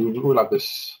 yeah, so we'll have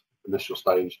this initial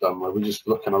stage done where we're just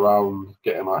looking around,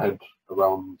 getting our head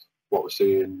around what we're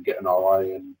seeing, getting our eye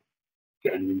in,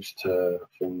 getting used to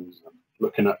things, and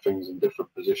looking at things in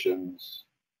different positions.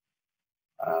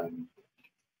 And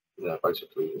yeah,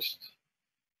 basically just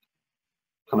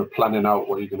kind of planning out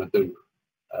what you're going to do.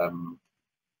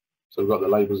 So we've got the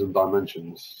labels and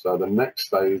dimensions. So the next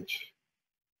stage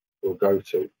we'll go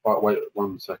to, wait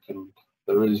 1 second.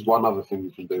 There is one other thing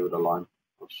you can do with a line.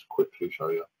 I'll just quickly show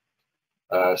you.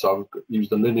 So I've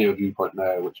used a linear viewpoint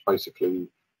there, which basically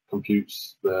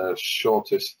computes the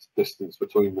shortest distance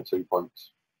between the 2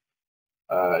 points.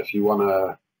 If you want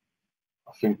to,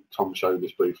 I think Tom showed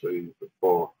this briefly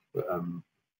before, but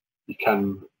you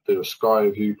can do a sky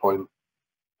viewpoint,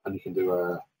 and you can do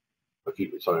a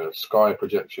sky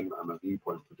projection and a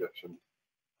viewpoint projection.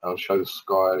 I'll show the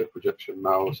sky projection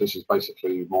now. So this is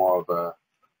basically more of a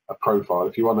profile.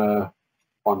 If you want to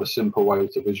find a simple way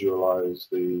to visualize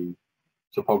the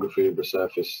topography of the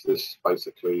surface, this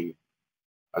basically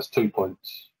has 2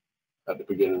 points at the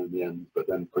beginning and the end, but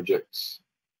then projects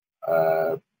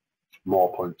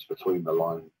more points between the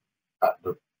line at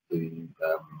the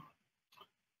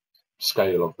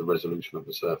scale of the resolution of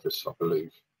the surface, I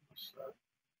believe.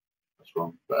 That's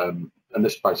wrong. But, and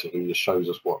this basically just shows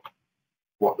us what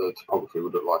the topography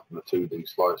would look like in a 2D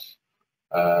slice.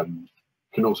 You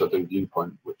can also do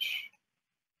viewpoint, which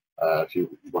if you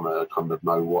want to kind of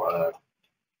know what a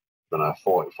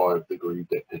 45-degree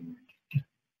dip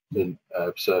in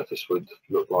surface would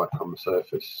look like on the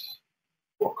surface,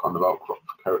 what kind of outcrop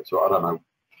character, I don't know.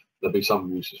 There'll be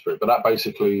some uses for it, but that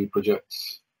basically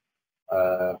projects,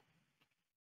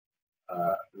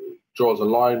 draws a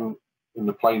line in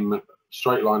the plane,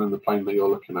 straight line in the plane that you're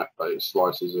looking at, but it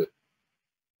slices it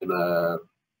in a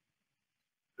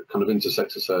kind of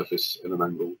intersects the surface in an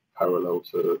angle parallel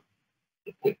to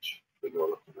the pitch that you're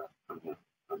looking at and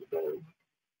the bearing.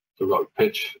 So we've got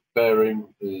pitch,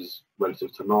 bearing is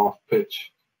relative to north,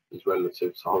 pitch is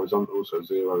relative to horizontal, so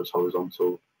 0 is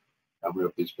horizontal, and we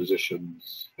have these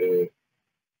positions here.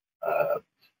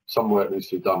 Some work needs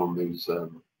to be done on these,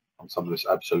 on some of this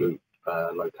absolute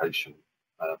location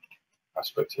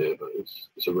aspect here, but it's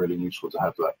a really useful to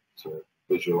have that to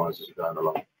visualize as you're going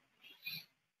along.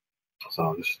 So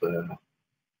I'll just turn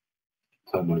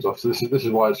those off. So this is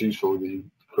why it's useful that you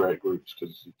create groups,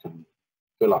 because you can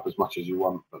fill up as much as you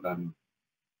want, but then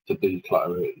to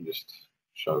declutter it, you just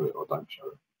show it or don't show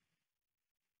it.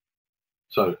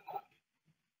 So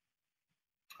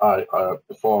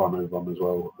before I move on as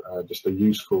well, just a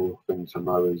useful thing to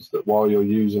know is that while you're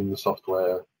using the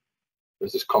software,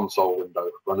 there's this console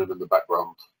window running in the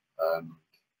background.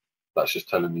 That's just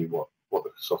telling you what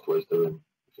the software is doing,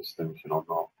 if it's thinking or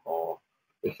not, or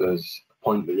if there's a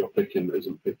point that you're picking that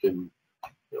isn't picking,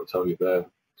 it'll tell you there.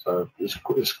 So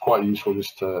it's quite useful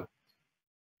just to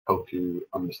help you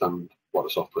understand what the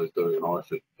software is doing, or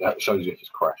if it shows you if it's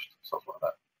crashed, stuff like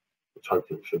that, which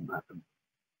hopefully shouldn't happen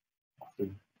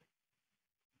often.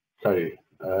 Okay,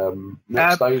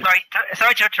 next stage.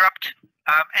 Sorry to interrupt.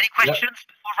 Any questions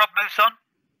before Rob moves on?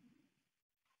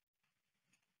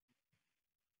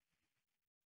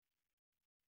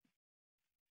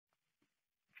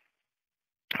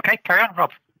 Okay, carry on,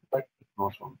 Rob. Okay,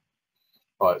 nice one.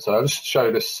 Right, so I'll just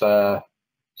show this. So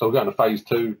we're going to phase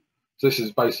 2. So this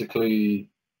is basically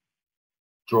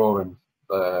drawing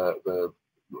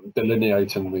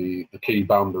delineating the key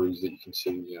boundaries that you can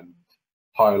see and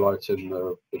highlighting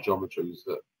the geometries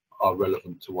that are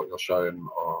relevant to what you're showing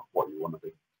or what you want to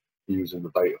be using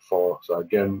the data for. So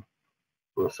again,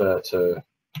 refer to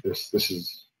this. This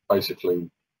is basically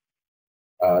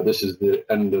this is the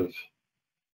end of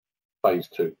phase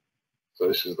 2. So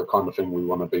this is the kind of thing we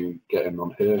want to be getting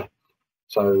on here.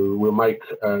 So we'll make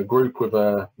a group with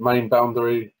a main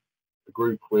boundary, a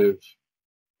group with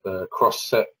the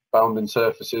cross-set bounding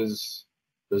surfaces.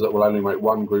 We'll only make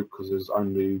one group because there's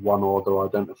only one order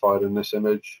identified in this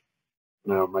image.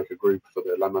 Now make a group for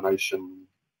the lamination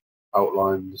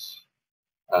outlines.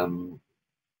 And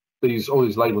all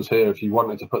these labels here, if you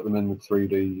wanted to put them in the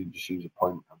 3D, you just use a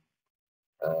point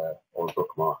or a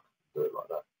bookmark, do it like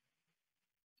that.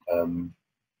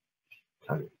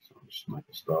 Okay, so I'll just make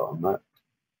a start on that.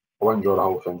 I won't draw the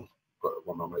whole thing, got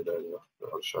one I made earlier, but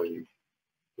I'll show you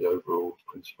the overall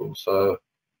principles. So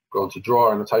go on to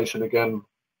draw annotation again,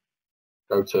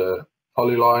 go to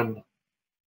polyline.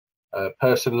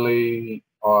 Personally,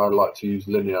 I like to use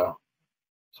linear.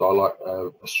 So I like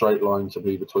a straight line to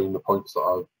be between the points that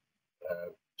I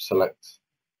select.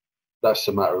 That's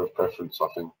a matter of preference, I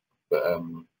think, but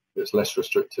it's less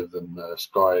restrictive than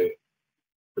sky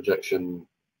projection,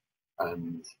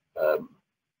 and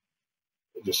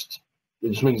it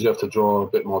just means you have to draw a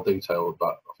bit more detail,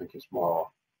 but I think it's more,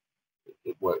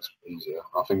 it works easier.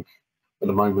 I think at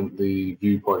the moment the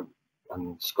viewpoint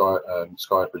and sky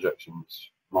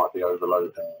projections might be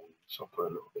overloading the software a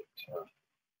little bit.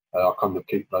 I kind of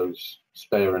keep those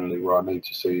sparingly where I need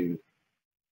to see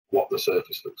what the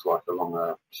surface looks like along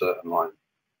a certain line.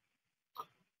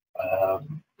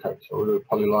 Okay, so we'll do a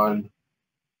polyline.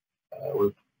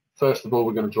 First of all,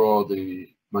 we're going to draw the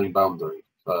main boundary.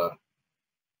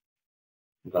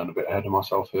 I'm going a bit ahead of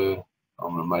myself here.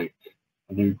 I'm going to make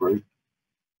a new group.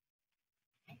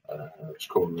 Just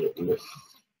call it lift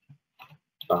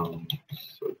bound.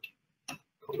 So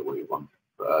call it what you want.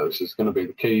 This is going to be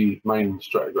the key main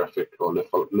stratigraphic or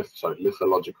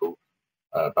lithological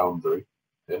boundary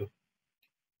here.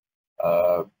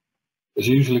 It's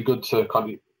usually good to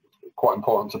quite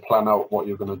important to plan out what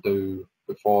you're going to do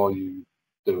before you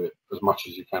do it as much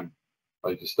as you can.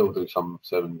 You can still do some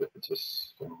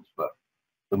serendipitous things, but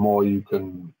the more you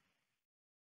can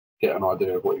get an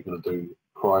idea of what you're going to do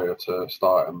prior to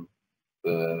starting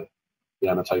the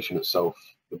annotation itself,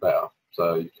 the better.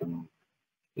 So you can,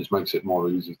 this makes it more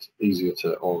easier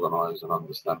to organize and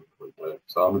understand what we're doing.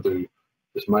 So I'm going to do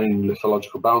this main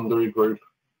lithological boundary group.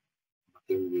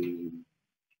 Do the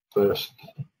first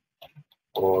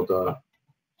order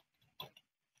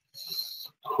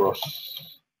cross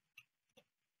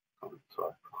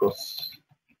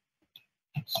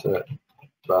set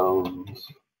bounds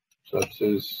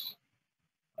surfaces,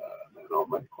 and then I'll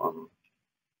make one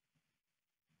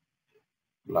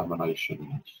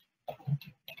lamination.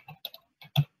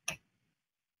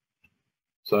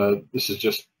 So this is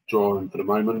just drawing for the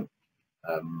moment.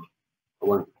 I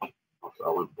won't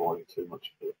bore you too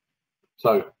much here.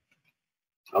 So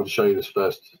I'll just show you this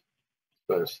first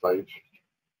stage.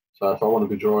 So if I want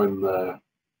to be drawing the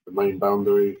main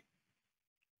boundary,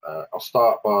 I'll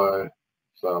start by,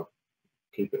 so I'll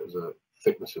keep it as a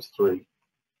thickness of 3,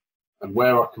 and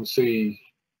where I can see,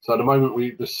 so at the moment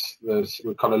we're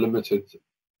kind of limited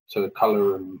to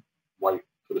colour and weight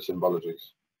for the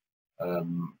symbologies.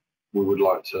 We would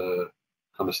like to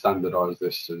kind of standardise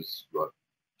this as like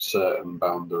certain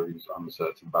boundaries,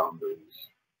 uncertain boundaries,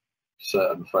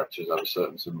 certain fractures have a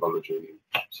certain symbology,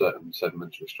 certain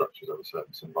sedimentary structures have a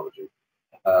certain symbology.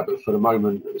 But for the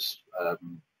moment, it's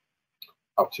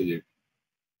up to you.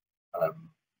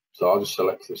 So I'll just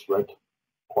select this red,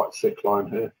 quite thick line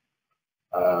here,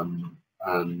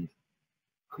 and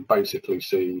can basically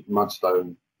see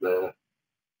mudstone there.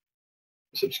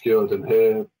 It's obscured in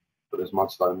here, but there's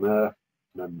mudstone there,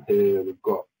 and then here we've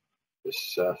got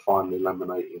this finely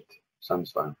laminated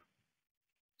sandstone.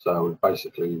 So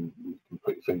basically, you can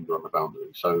put your finger on the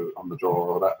boundary. So on the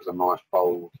draw, that is a nice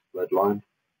bold red line.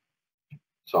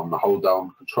 So I'm going to hold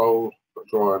down Control, got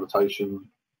draw annotation,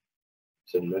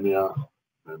 it's in linear,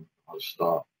 and I'll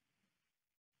start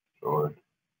drawing.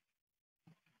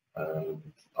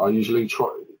 I usually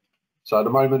try, so at the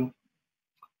moment,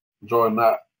 I'm drawing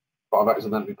that, but I've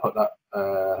accidentally put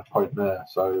that point there.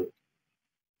 So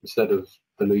instead of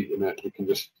deleting it, we can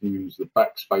just use the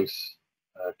backspace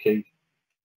key,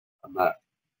 and that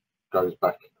goes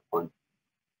back at the point.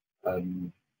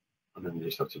 And then you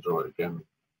just have to draw it again.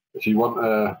 If you want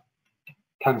to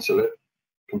cancel it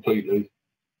completely,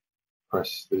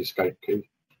 press the escape key.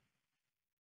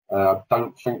 I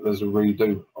don't think there's a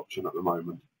redo option at the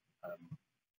moment,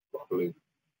 but I believe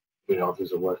the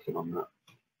others are working on that.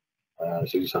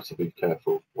 So you just have to be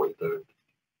careful what you're doing.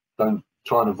 Don't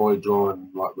try and avoid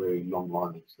drawing like really long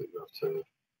lines that you have to,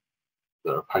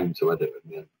 that are a pain to edit in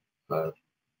the end.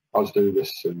 I'll just do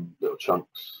this in little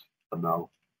chunks for now.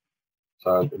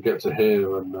 So I can get to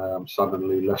here and I'm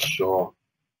suddenly less sure.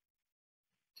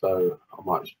 So I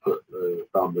might just put the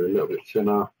boundary a little bit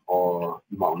thinner, or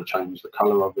you might want to change the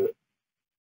colour of it.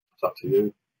 It's up to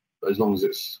you. But as long as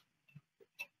it's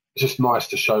just nice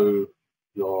to show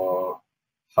your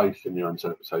faith in your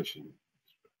interpretation.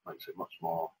 It makes it much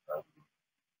more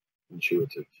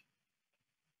intuitive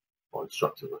or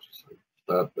instructive, I should say.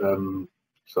 But,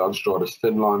 so I'll just draw this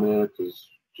thin line here because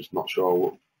just not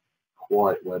sure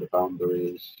quite where the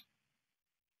boundary is.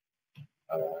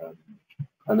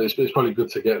 And it's probably good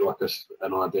to get like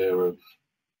an idea of,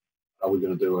 are we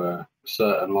going to do a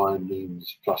certain line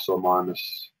means plus or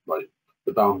minus, like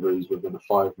the boundaries within a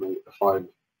 5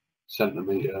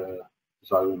 centimetre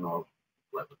zone, or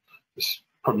whatever. It's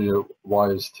probably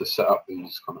wise to set up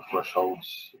these kind of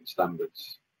thresholds and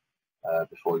standards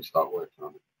before you start working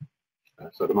on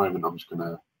it. So at the moment I'm just going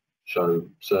to show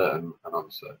certain and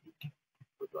uncertain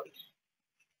with those.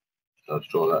 So I'll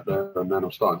just draw that there, and then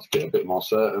I'm starting to get a bit more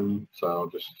certain, so I'll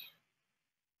just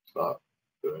start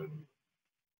doing.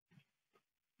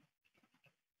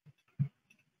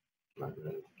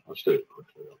 I'll just do it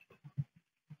quickly.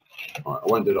 All right, I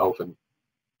won't do the whole thing.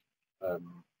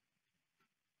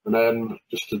 And then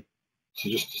just to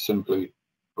simply,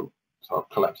 so I'll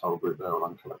collapse the whole group there, I'll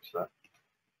uncollapse that.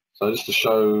 So just to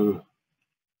show,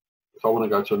 if I want to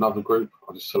go to another group,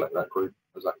 I'll just select that group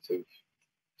as active,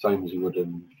 same as you would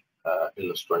in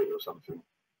Illustrator or something.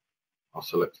 I'll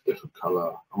select a different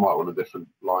color. I might want a different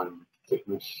line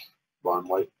thickness, line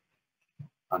weight,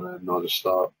 and then I'll just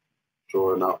start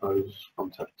drawing out those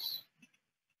contacts.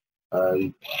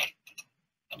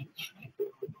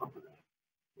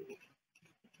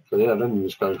 So yeah, then you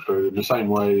just go through in the same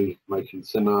way, making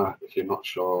thinner if you're not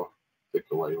sure,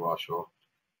 thicker where you are sure.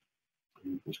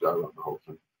 And you can just go around the whole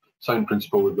thing. Same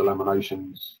principle with the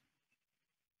laminations.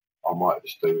 I might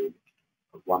just do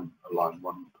a line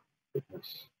 1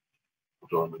 thickness. I'll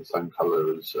draw them in the same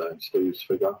colour as Steve's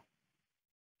figure.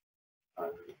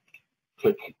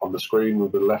 Click on the screen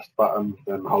with the left button,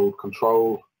 then hold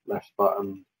Control, left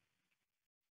button,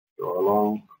 draw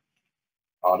along.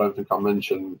 I don't think I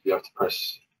mentioned you have to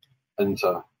press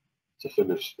Enter to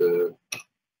finish the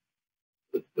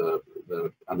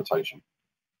annotation.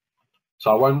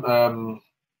 So I won't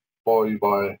bore you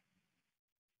by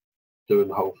doing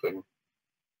the whole thing,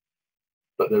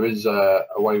 but there is a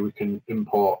way we can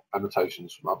import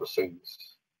annotations from other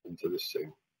scenes into this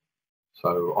scene.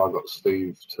 So I got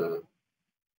Steve to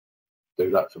do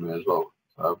that for me as well.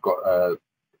 So I've got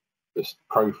this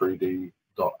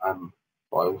PRo3D.am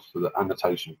files, so the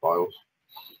annotation files.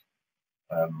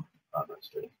 That's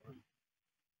it.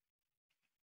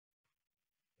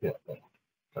 Yeah.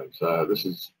 Okay. So this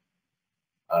is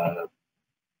I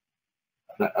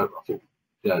think,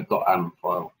 yeah, .am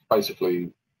file.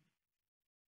 Basically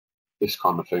this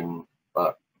kind of thing,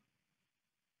 but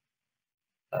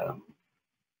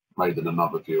made in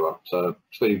another viewer. So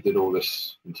Steve did all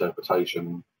this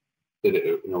interpretation, did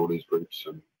it in all these groups,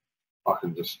 and I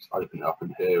can just open it up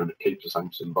in here and it keeps the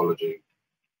same symbology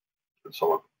and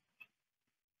so on.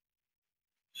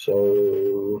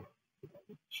 So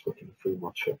just looking through my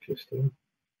checklist here.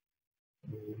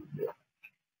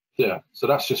 Yeah, so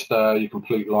that's just your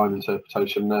complete line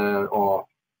interpretation there, or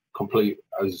complete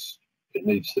as it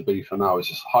needs to be for now. It's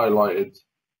just highlighted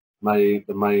the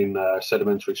main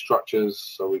sedimentary structures,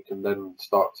 so we can then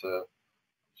start to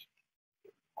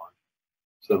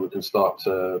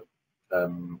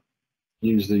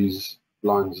use these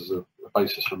lines as a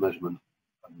basis for measurement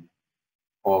and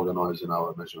organising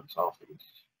our measurements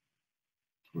afterwards.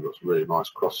 We've got some really nice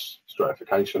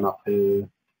cross-stratification up here,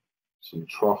 some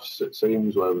troughs it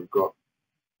seems where we've got,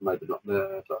 maybe not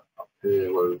there, but up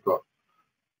here where we've got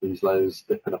these layers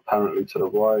dipping apparently to the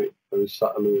right very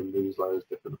subtly, and these layers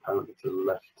dipping apparently to the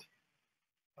left.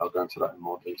 I'll go into that in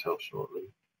more detail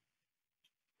shortly.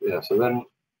 Yeah, so then,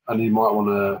 and you might want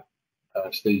to,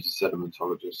 Steve's a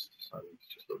sedimentologist, so he's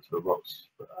just looked at the rocks,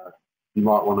 but you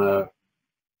might want to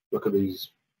look at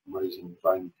these amazing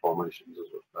vein formations,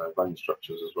 vein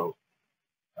structures as well,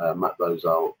 map those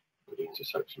out with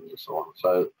intersections and so on.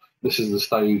 So this is the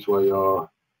stage where you're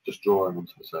just drawing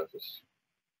onto the surface.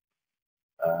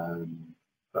 And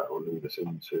that will lead us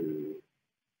into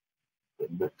the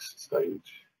next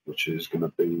stage, which is going to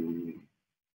be,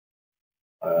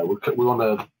 we want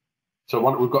to, so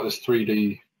we've got this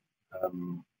 3D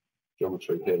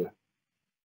geometry here.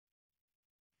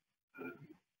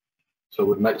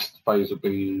 So the next phase would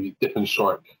be dip and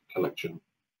strike collection.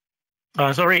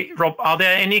 Sorry, Rob, are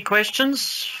there any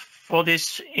questions for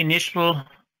this initial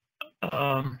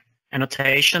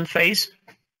annotation phase?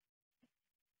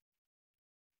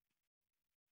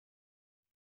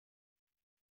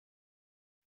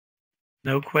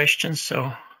 No questions,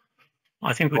 so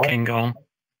I think we can go on.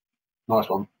 Nice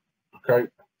one. Okay,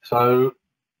 so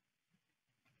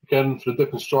again, for the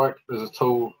dip and strike, there's a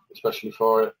tool especially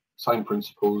for it. Same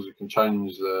principles. You can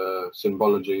change the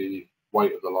symbology,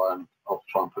 weight of the line. I'll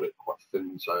try and put it quite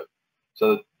thin, so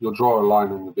you'll draw a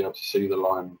line and you'll be able to see the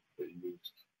line that you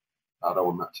used. I don't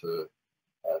want that to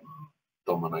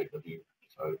dominate the view,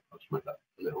 so I'll just make that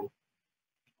a little.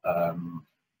 So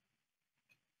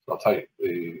I'll take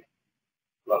the.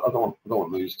 I don't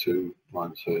want these two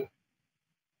lines here.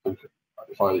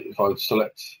 If I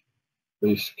select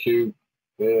this cube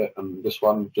here and this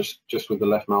one just with the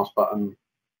left mouse button,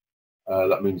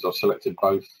 that means I've selected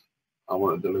both. I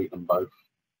want to delete them both.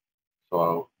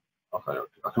 So okay,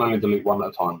 I can only delete one at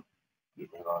a time, you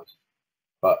realise.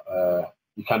 But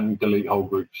you can delete whole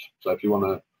groups. So if you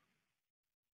want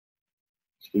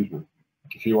to,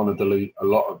 if you want to delete a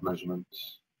lot of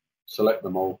measurements, select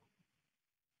them all,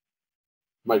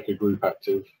 make a group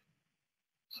active,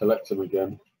 select them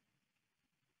again,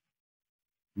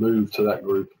 move to that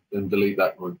group, then delete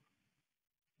that group.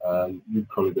 You'd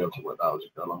probably be able to work that out as you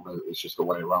go along. It's just a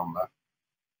way around that.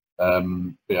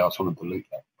 But yeah, I just want to delete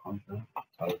that.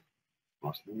 So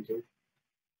nice and easy.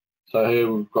 So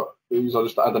here we've got these. I'll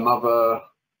just add another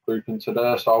group into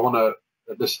there. So I want to,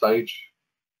 at this stage,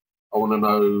 I want to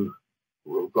know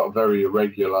we've got a very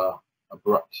irregular,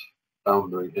 abrupt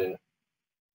boundary here.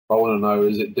 I want to know,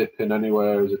 is it dipping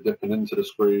anywhere? Is it dipping into the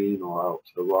screen or out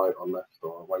to the right or left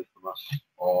or away from us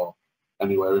or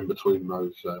anywhere in between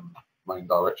those main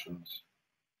directions?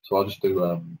 So I'll just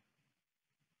do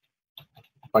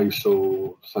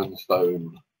basal,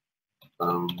 sandstone,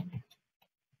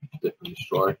 dip and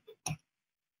strike,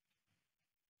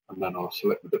 and then I'll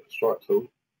select the dip and strike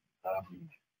tool.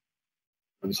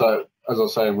 And so, as I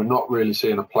was saying, we're not really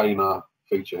seeing a planar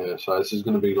feature here. So this is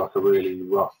going to be like a really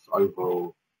rough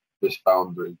overall. This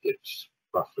boundary dips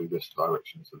roughly this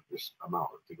direction, so this amount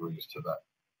of degrees to that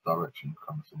direction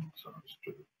kind of thing.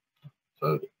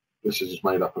 So this is just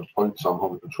made up of points. So I'm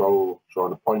holding control,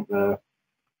 drawing a point there,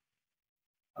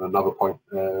 and another point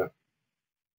there.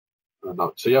 And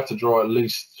another. So you have to draw at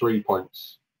least 3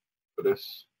 points for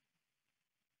this,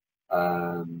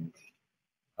 and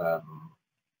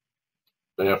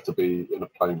they have to be in a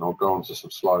plane. I'll go on to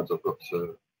some slides I've got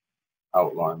to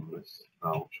outline this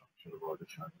now, which I should have already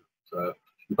shown you. So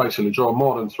you basically draw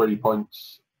more than 3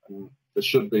 points, and there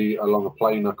should be along a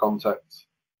planar contact.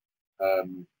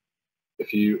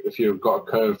 If you've got a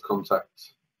curved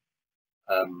contact,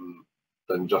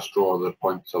 then just draw the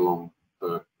points along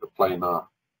the planar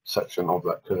section of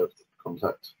that curved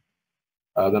contact.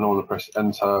 Then I want to press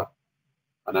enter,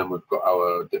 and then we've got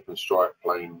our dip and strike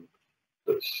plane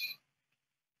that's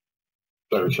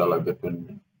very shallow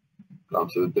dipping down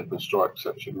to the dip and strike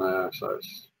section there. So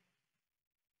it's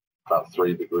about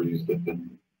 3 degrees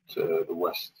dipping to the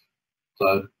west.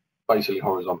 So basically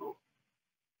horizontal.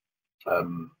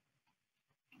 And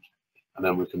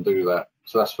then we can do that.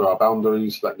 So that's for our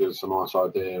boundaries. That gives us a nice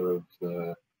idea of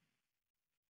the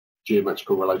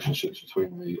geometrical relationships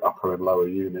between the upper and lower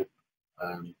unit.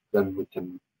 Then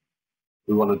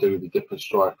we want to do the dip and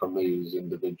strike on these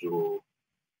individual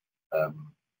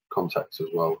contacts as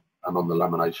well, and on the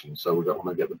lamination. So we don't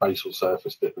want to get the basal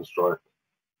surface dip and strike.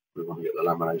 We want to get the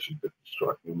lamination dip and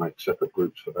strike. We make separate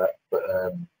groups for that, but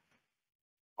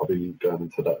I'll be going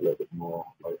into that a little bit more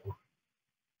later.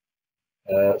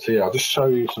 So yeah, I'll just show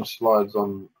you some slides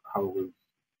on how we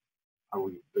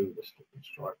do this dip and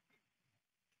strike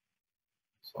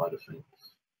side of things.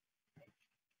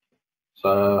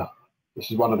 So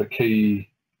this is one of the key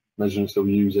measurements that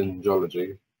we use in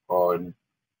geology, or in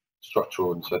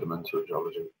structural and sedimentary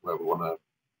geology, where we want to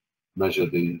measure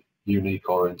the unique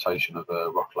orientation of a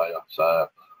rock layer. So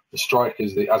the strike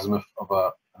is the azimuth of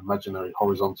an imaginary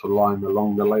horizontal line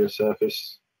along the layer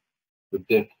surface. The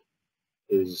dip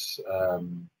is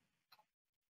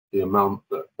the amount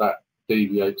that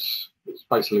deviates. It's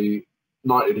basically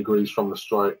 90 degrees from the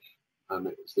strike, and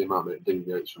it's the amount that it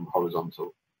deviates from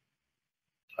horizontal.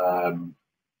 And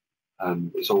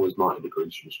it's always 90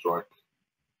 degrees from strike.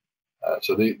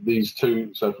 So these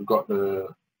two, so if we've got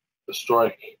the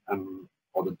strike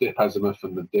or the dip azimuth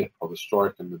and the dip, or the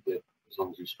strike and the dip, as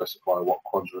long as you specify what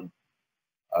quadrant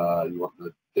you want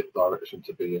the dip direction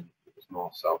to be in, if it's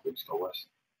north, south, east or west.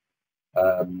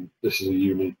 This is a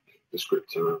unique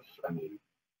descriptor of any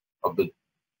of the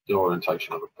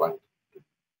orientation of a plane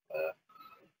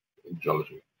in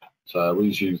geology. So we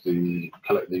use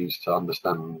collect these to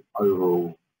understand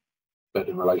overall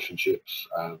bedding relationships,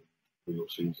 and we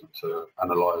also use them to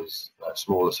analyse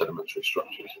smaller sedimentary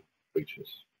structures and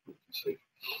features. You can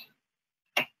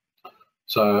see.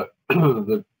 So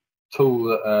the tool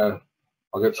that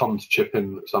I'll get Tom to chip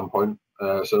in at some point.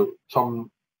 So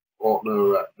Tom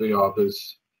Ortner at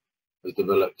VRVIS has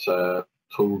developed a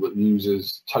tool that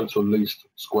uses total least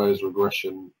squares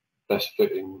regression best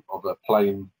fitting of a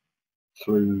plane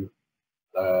through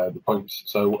the points.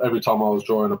 So every time I was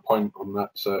drawing a point on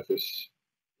that surface,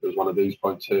 there's one of these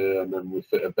points here, and then we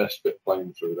fit a best fit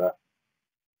plane through that,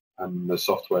 and the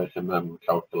software can then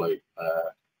calculate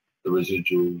the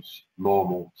residuals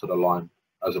normal to the line,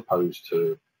 as opposed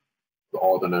to the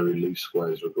ordinary least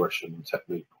squares regression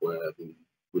technique where the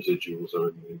residuals are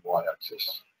in the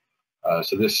y-axis.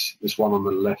 So this one on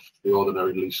the left, the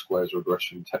ordinary least squares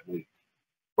regression technique,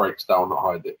 breaks down at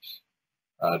high dips.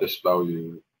 This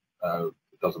value,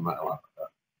 it doesn't matter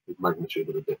the magnitude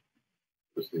of the dip,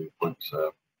 because the points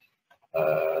are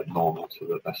normal to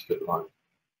the best fit line.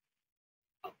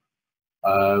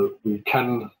 We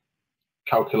can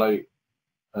calculate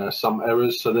some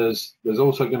errors. So there's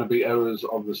also going to be errors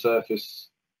of the surface,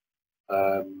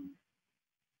 but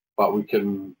we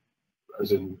can,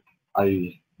 as in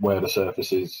where the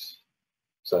surface is.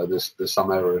 So there's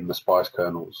some error in the spice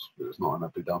kernels. It's not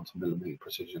going to be down to millimetre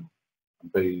precision.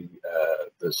 And B,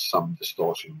 there's some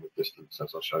distortion with distance,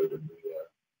 as I showed in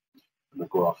the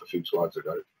graph a few slides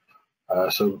ago.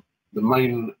 So the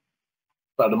main,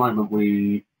 but at the moment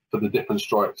for the dip and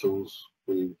strike tools,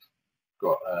 we've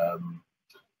got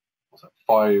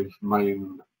 5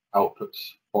 main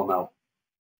outputs for now.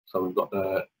 So we've got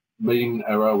the mean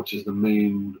error, which is the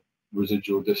mean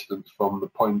residual distance from the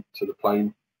point to the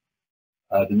plane.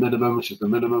 The minimum, which is the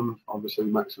minimum, obviously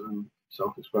maximum,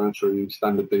 self-explanatory.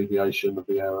 Standard deviation of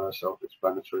the error,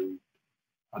 self-explanatory.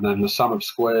 And then the sum of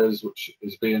squares, which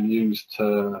is being used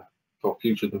for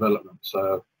future development.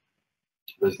 So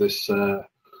there's this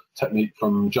technique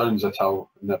from Jones et al.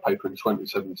 In their paper in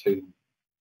 2017,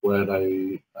 where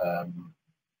they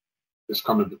this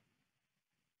kind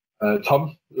of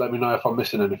Tom, let me know if I'm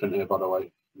missing anything here, by the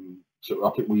way. So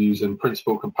I think we're using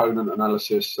principal component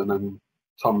analysis, and then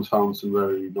Tom's found some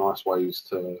very nice ways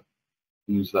to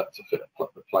use that to fit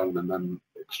the plane and then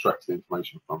extract the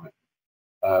information from it.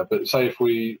 But say if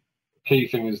key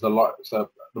thing is the light. So at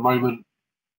the moment,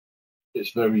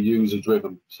 it's very user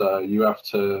driven. So you have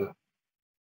to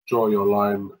draw your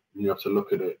line, you have to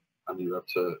look at it, and you have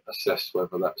to assess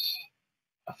whether that's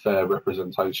a fair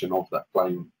representation of that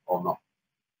plane or not.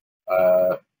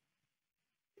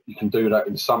 You can do that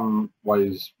in some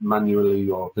ways manually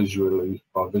or visually,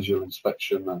 by visual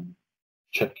inspection and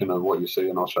checking of what you see,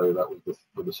 and I'll show you that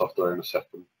with the software in a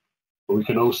second. But we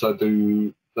can also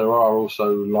there are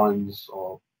also lines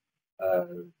or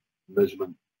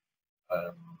measurement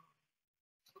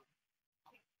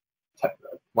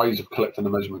ways of collecting the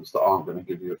measurements that aren't going to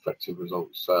give you effective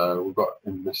results. We've got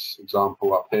in this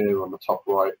example up here on the top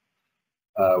right,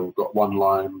 we've got one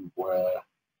line where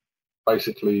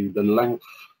basically the length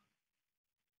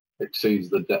exceeds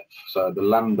the depth. So the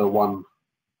lambda 1,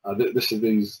 this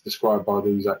is described by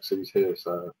these axes here.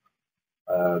 So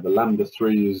the lambda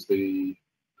 3 is the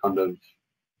kind of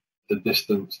the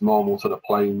distance normal to the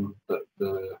plane that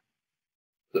the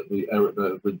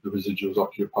residuals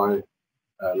occupy.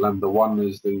 Lambda 1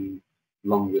 is the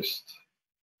longest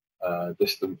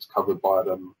distance covered by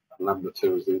them, and lambda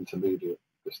 2 is the intermediate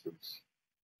distance.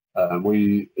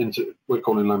 We're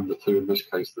calling lambda 2 in this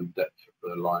case the depth of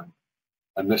the line.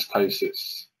 In this case,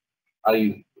 it's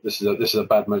this is a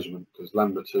bad measurement because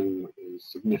lambda 2 is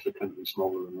significantly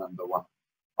smaller than lambda 1.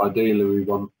 Ideally, we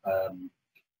want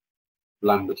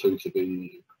lambda 2 to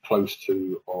be close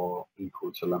to or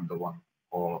equal to lambda 1,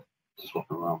 or to swap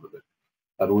around with it.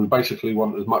 And we basically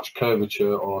want as much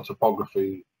curvature or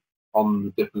topography on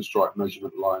the dip and strike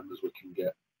measurement line as we can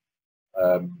get.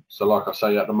 So like I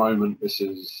say, at the moment, this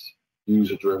is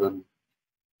user driven,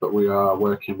 but we are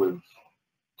working with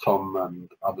Tom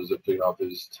and others at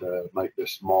VRVIS to make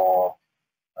this more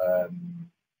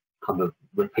kind of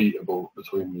repeatable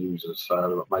between the users.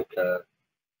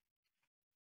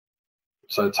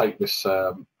 So take this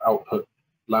output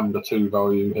lambda 2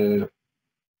 value here,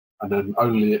 and then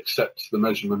only accept the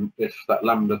measurement if that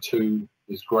lambda 2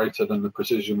 is greater than the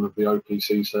precision of the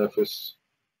OPC surface.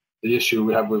 The issue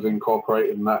we have with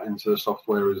incorporating that into the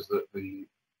software is that the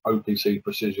OPC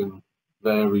precision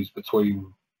varies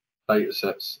between data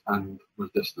sets and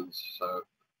with distance. So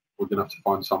we're going to have to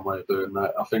find some way of doing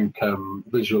that. I think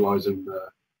visualizing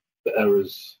the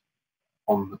errors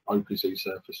on the OPC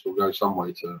surface will go some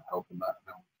way to helping that, and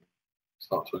then we can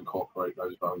start to incorporate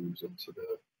those values into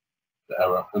the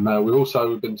error. And we've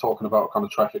also been talking about kind of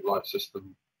traffic light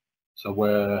system, so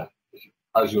where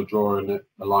as you're drawing it,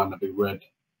 the line will be red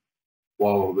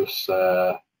while this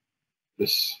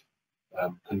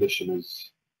condition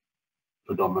is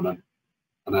predominant,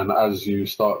 and then as you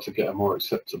start to get a more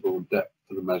acceptable depth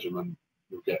to the measurement,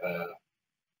 you'll get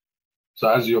so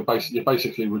as you're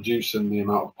basically reducing the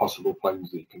amount of possible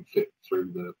planes that you can fit through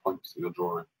the points that you're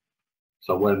drawing.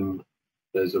 So when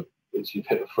there's you've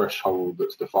hit a threshold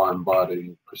that's defined by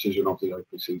the precision of the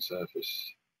OPC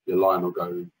surface, your line will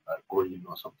go green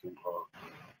or something,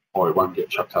 or it won't get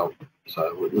chucked out.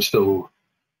 So we're still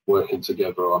working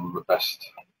together on the best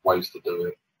ways to do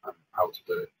it and how to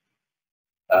do it.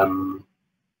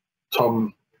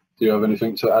 Tom, do you have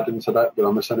anything to add into that? Did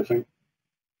I miss anything?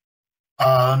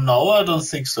 No, I don't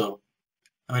think so.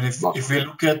 I mean, if we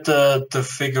look at the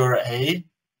figure A,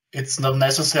 it's not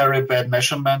necessarily bad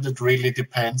measurement. It really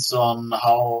depends on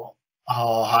how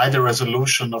high the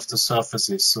resolution of the surface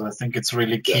is. So I think it's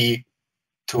really key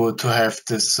to have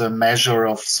this measure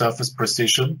of surface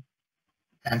precision.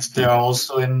 And there are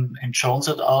also in Jones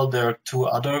et al. There are two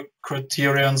other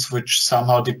criterions which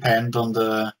somehow depend on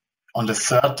the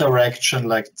third direction,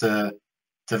 like the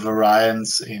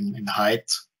variance in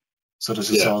height. So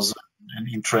this is also an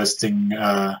interesting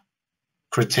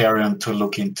criterion to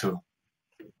look into.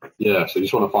 Yeah, so you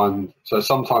just want to find, so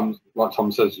sometimes, like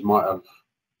Tom says, you might have,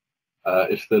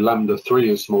 if the lambda3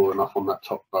 is small enough on that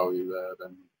top value there,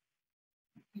 then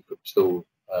you could still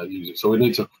use it. So we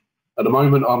need to, at the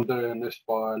moment I'm doing this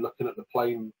by looking at the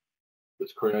plane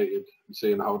that's created and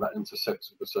seeing how that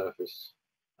intersects with the surface,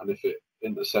 and if it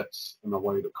intersects in a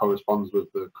way that corresponds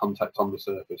with the contact on the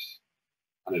surface.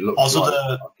 And it looks also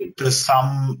like the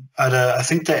sum, I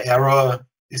think the error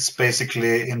is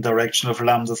basically in direction of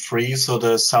lambda3, so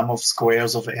the sum of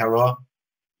squares of error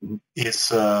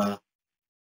is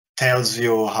tells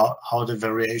you how the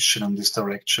variation in this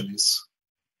direction is.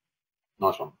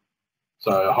 Nice one.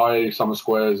 So high sum of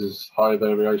squares is high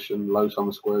variation, low sum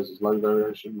of squares is low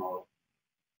variation, or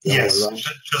yes,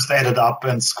 just added up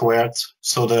and squared.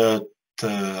 So the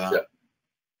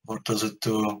what does it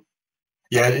do?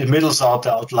 Yeah, it middles out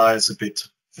the outliers a bit.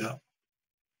 Yeah.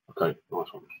 Okay,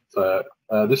 nice one. So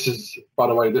this is, by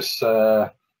the way, this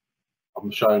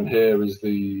I'm showing here is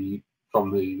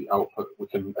from the output. We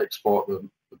can export the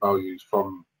values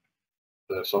from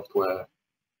the software.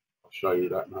 I'll show you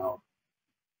that now.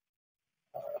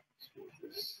 Let's move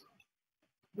this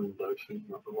window thing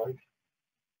out of the way.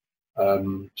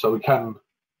 So we can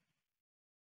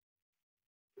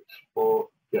export.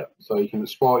 Yeah, so you can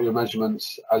export your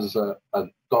measurements as a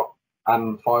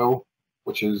 .an file,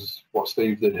 which is what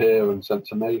Steve did here and sent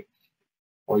to me,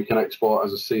 or you can export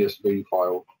as a CSV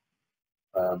file.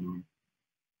 I'll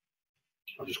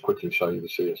just quickly show you the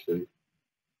CSV.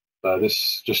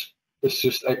 This just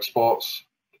exports.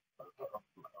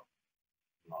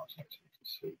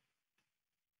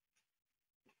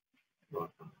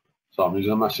 So I'm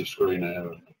using a massive screen here.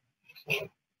 So,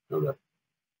 here we go.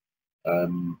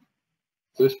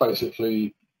 So this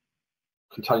basically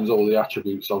contains all the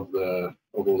attributes of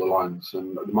all the lines,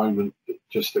 and at the moment it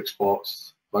just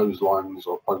exports those lines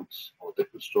or points or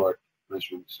different strike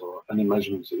measurements or any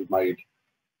measurements that you've made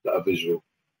that are visual.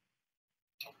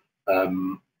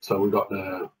 So we've got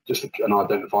just an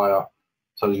identifier,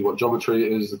 tells you what geometry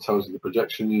it is, it tells you the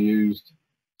projection you used,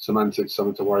 semantics,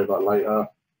 something to worry about later,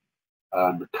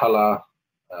 the color,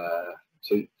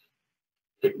 so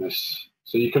thickness.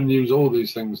 So you can use all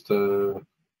these things to,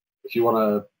 if you want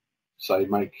to say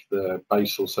make the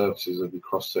basal surfaces of your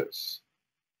cross sets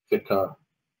thicker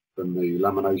than the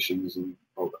laminations and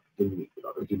of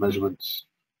your measurements,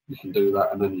 you can do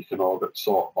that, and then you can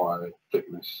sort by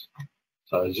thickness.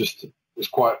 So it's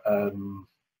quite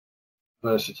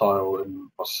versatile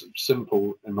and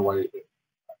simple in the way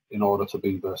in order to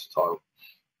be versatile.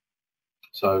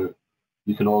 So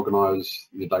you can organize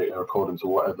your data according to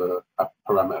whatever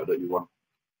parameter that you want.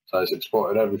 So it's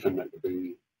exported everything that could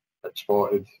be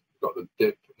exported. You've got the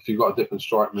dip. If you've got a dip and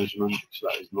strike measurement, which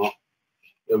that is not,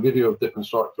 it'll give you a dip and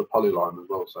strike for a polyline as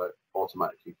well, so it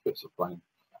automatically fits a plane.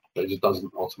 But it just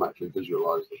doesn't automatically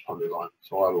visualize the polyline.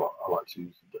 So I like to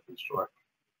use the dip and strike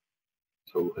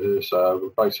tool here.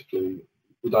 So basically,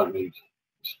 we don't need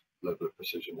this level of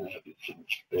precision here. You can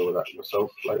deal with that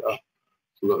yourself later.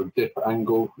 So we've got the dip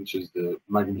angle, which is the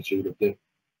magnitude of dip.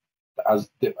 The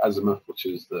dip azimuth, which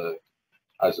is the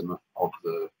azimuth of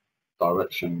the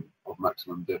direction of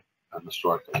maximum dip, and the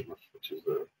strike azimuth, which is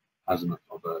the azimuth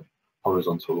of of a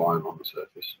horizontal line on the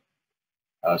surface.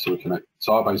 So we connect.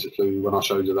 So I basically, when I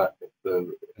showed you that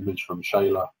the image from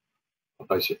Shaler, I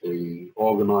basically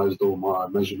organised all my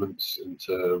measurements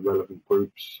into relevant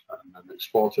groups and then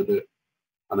exported it,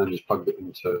 and then just plugged it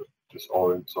into this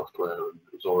Orient software, and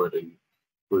it was already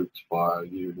grouped by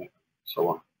unit and so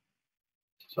on.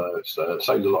 So it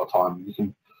saves a lot of time. You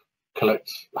can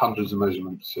collect hundreds of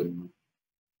measurements in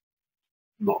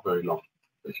not very long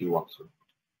if you want to.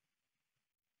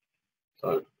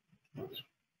 So I'll just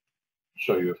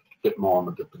show you a bit more on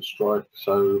the dip and strike.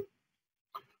 So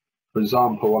for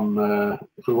example, on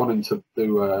if we wanted to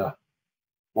do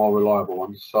more reliable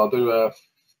ones, so I'll do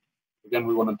again,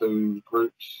 we want to do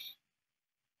groups.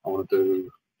 I want to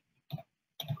do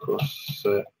cross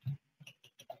set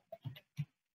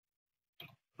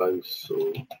base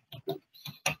or dips.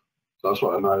 So I just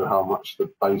want to know how much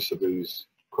the base of these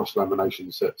cross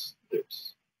lamination sets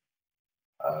dips.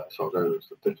 So I'll go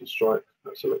to dip and strike.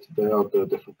 That's selected there. I'll do a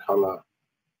different color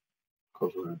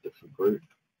because we're in a different group.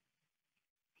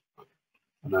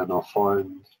 And then I'll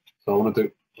find, so I want to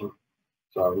do,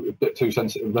 so a bit too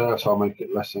sensitive there, so I'll make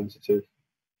it less sensitive.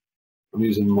 I'm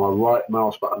using my right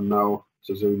mouse button now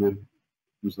to zoom in.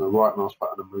 Using the right mouse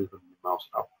button and moving the mouse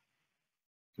up.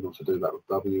 You can also do that with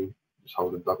W, just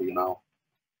holding W now.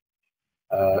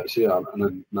 So yeah, and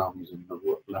then now I'm using the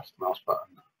left mouse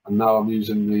button. And now I'm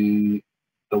using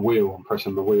the wheel, I'm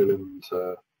pressing the wheel in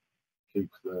to keep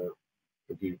the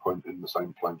viewpoint in the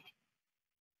same plane.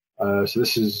 So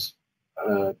this is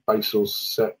basal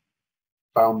set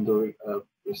boundary,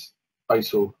 this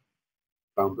basal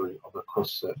boundary of a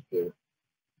cross set here.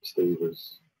 Steve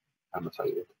has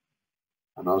annotated,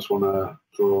 and I just want to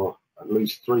draw at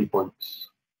least 3 points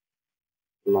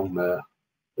along there.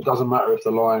 It doesn't matter if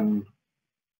the line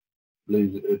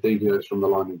deviates from the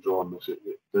line you've drawn.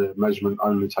 The measurement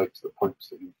only takes the points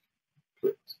that you've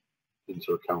clicked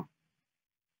into account.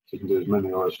 So you can do as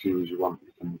many or as few as you want.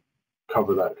 You can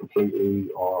cover that completely,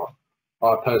 or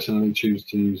I personally choose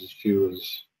to use as few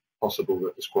as possible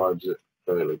that describes it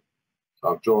fairly. So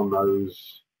I've drawn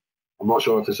those. I'm not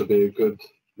sure if this will be a good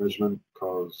measurement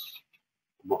because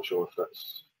I'm not sure if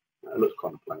that's, it looks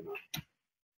kind of plain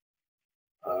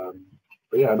now.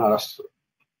 But yeah, no, that's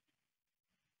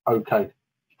okay.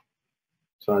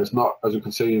 So it's not, as you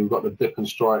can see, we've got the dip and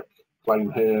strike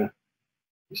plane here.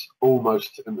 It's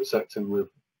almost intersecting with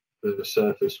the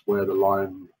surface where the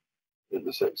line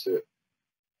intersects it.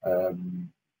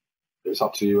 It's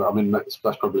up to you. I mean, that's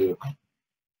probably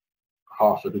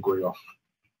half a degree off.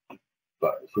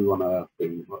 But if we want to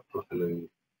be properly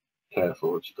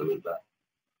careful, just delete that.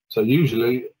 So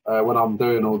usually when I'm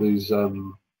doing all these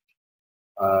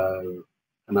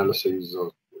analyses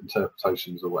or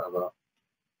interpretations or whatever,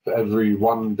 for every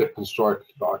one dip and strike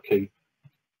that I keep,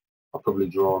 I've probably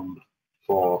drawn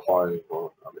 4 or 5,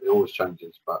 or I mean, it always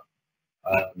changes, but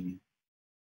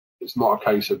it's not a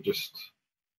case of just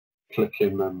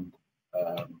clicking and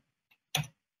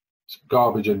it's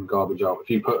garbage in, garbage out. If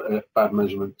you put bad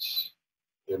measurements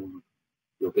in,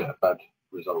 you'll get a bad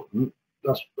result. And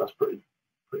that's pretty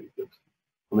good.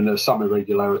 I mean, there's some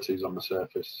irregularities on the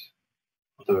surface.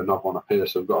 I'll do another one up here,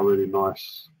 so we've got a really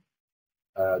nice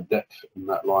depth in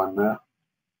that line there.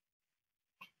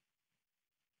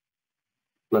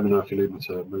 Let me know if you need me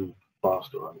to move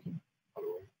faster or anything, by the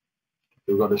way.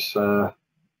 We've got this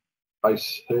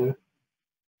base here.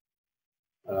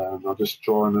 I'm just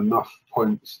drawing enough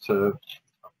points to,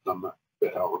 I've done that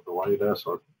bit out of the way there,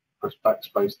 so I press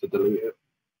backspace to delete it.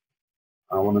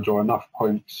 I want to draw enough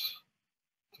points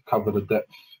to cover the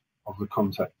depth of the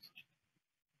contact.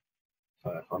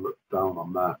 So if I look down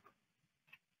on that,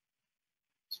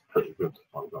 it's pretty good.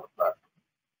 I've got that.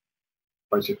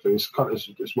 Basically, it's well,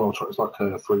 it's like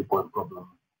a 3-point problem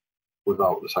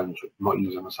without the same, not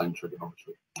using the same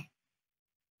trigonometry.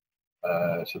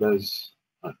 So there's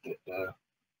that bit there.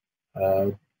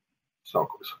 So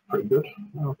it's pretty good.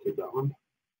 I'll keep that one.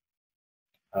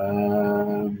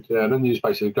 And yeah, then you just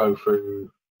basically go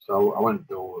through. So I won't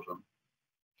do all of them.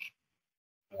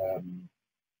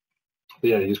 But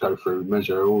yeah, you just go through,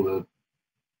 measure all the.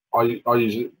 I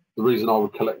usually, the reason I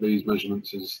would collect these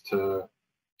measurements is so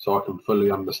I can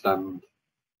fully understand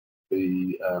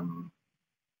the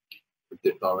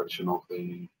dip direction of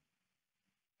the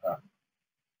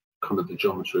kind of the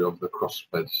geometry of the cross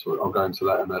beds. So I'll go into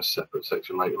that in a separate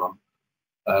section later on.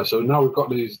 So now we've got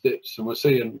these dips, and we're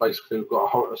seeing basically we've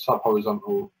got a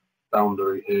sub-horizontal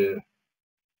boundary here.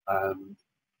 And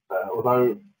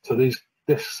although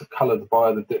this are coloured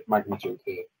by the dip magnitude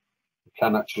here, we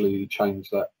can actually change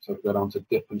that. So if we go down to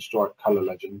dip and strike colour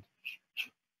legend,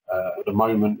 at the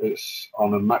moment it's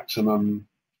on a maximum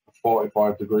of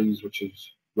 45 degrees, which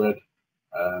is red,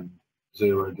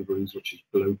 0 degrees, which is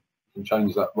blue. You can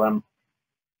change that ramp,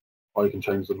 or you can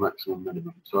change the maximum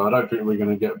minimum. So I don't think we're going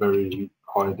to get very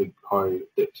high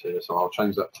dips here, so I'll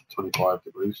change that to 25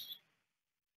 degrees,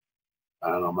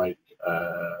 and I'll make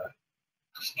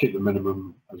just keep the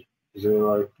minimum as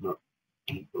 0, not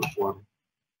equals 1.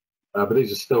 But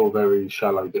these are still very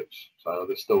shallow dips, so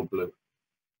they're still blue.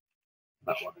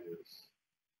 That one is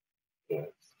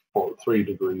 3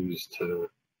 degrees to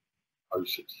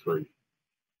 063.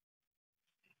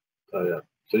 So yeah,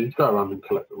 so you go around and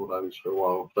collect all those for a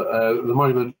while. But at the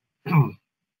moment,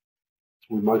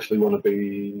 we mostly want to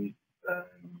be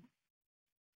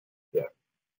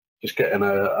just getting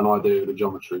an idea of the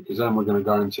geometry, because then we're going to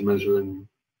go into measuring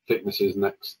thicknesses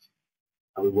next,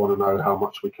 and we want to know how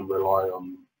much we can rely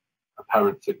on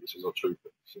apparent thicknesses or true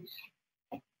thicknesses.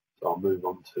 So I'll move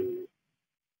on to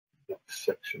the next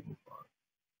section.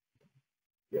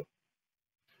 Yeah,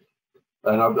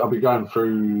 and I'll be going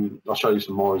through. I'll show you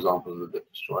some more examples of the dip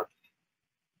stripe.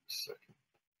 So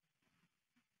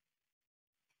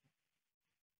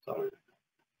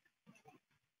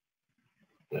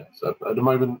yeah, so at the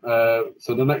moment,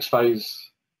 so the next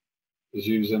phase is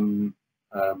using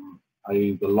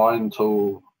the line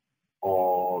tool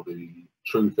or the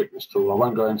true thickness tool. I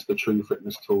won't go into the true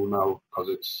thickness tool now because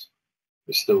it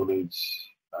still needs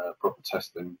proper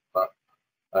testing. But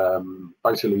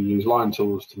basically, use line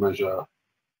tools to measure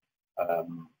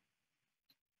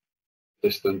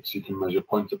distance. You can measure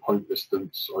point-to-point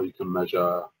distance, or you can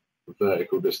measure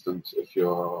vertical distance if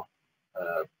your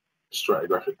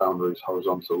stratigraphic boundary is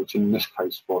horizontal, which in this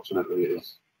case, fortunately, it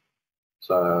is.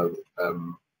 So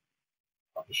I'll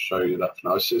just show you that for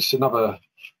now. It's as simple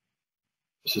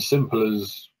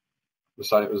as the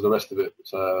same as the rest of it.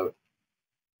 So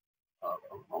I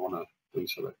want to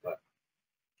deselect that.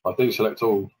 If I deselect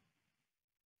all,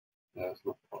 yeah, it's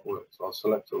not quite work. So I'll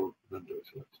select all and then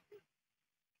deselect.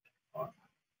 Right.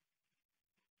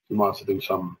 You might have to do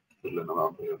some fiddling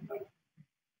around here and there.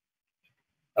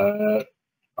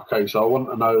 Okay, so I want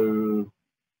to know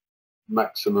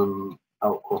maximum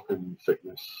outcropping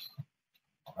thickness,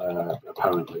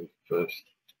 apparently, first.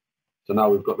 So now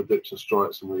we've got the dips and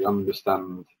strikes, and we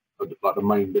understand like the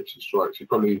main dips and strikes. You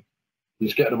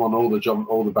just get them on all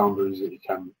the boundaries that you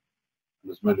can,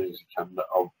 and as many as you can that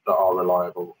are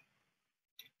reliable,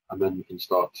 and then you can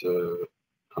start to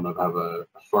kind of have a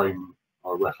frame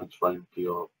or a reference frame for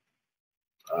your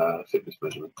thickness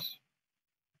measurements.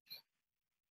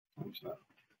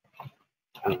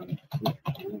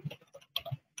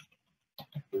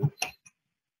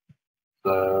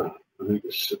 So I think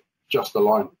it's just a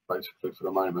line basically for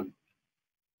the moment.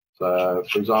 So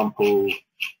for example,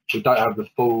 we don't have the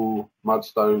full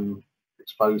mudstone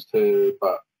exposed here,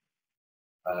 but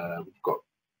we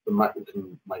can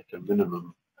make a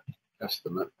minimum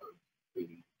estimate of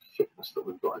the thickness that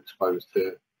we've got exposed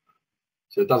here.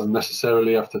 So it doesn't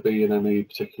necessarily have to be in any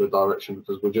particular direction,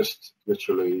 because we're just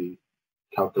literally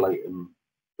calculating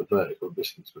the vertical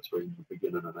distance between the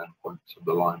beginning and end points of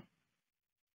the line.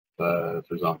 For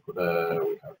example, there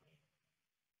we have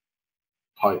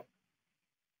height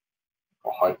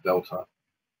or height delta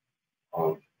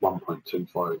of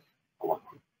 1.25 or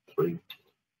 1.3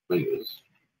 meters.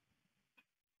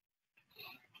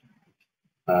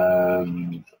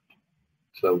 And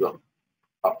so we've got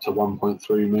up to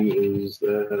 1.3 meters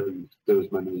there. You do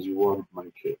as many as you want,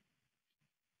 make it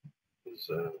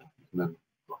and then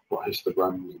what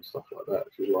histograms and stuff like that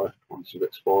if you like. Once you've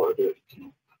exported it, you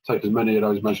can take as many of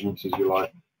those measurements as you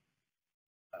like.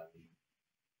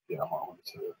 Yeah, I might want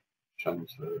to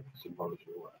change the symbology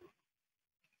or whatever.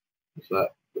 So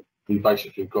that you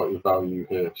basically got your value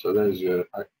here. So there's your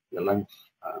length.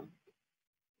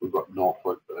 We've got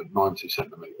 90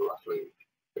 centimetre roughly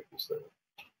thickness there.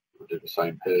 We'll do the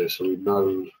same here. So we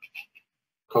know,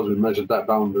 because we measured that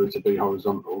boundary to be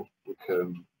horizontal, we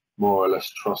can more or less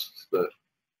trust that.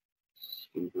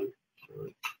 Excuse me.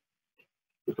 Sorry.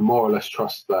 We can more or less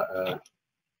trust that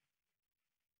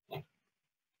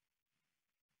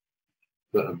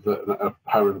that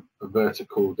a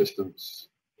vertical distance,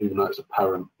 even though it's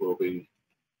apparent, will be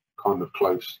kind of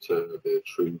close to the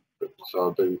true thickness. So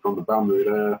I'll do from the boundary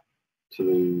there to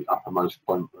the uppermost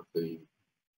point of the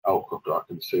outcrop that I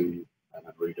can see, and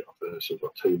then read it off there. So I've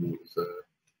got 2 meters there,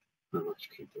 and I'll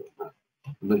just keep doing that.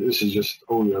 And then this is just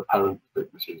all your apparent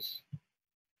thicknesses.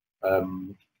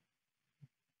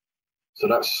 So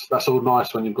that's all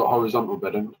nice when you've got horizontal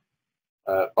bedding,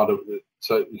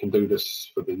 so you can do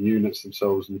this for the units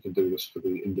themselves, and you can do this for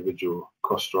the individual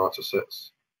cross strata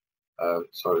sets.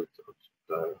 So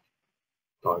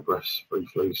digress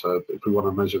briefly. So if we want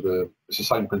to measure it's the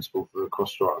same principle for the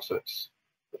cross strata sets.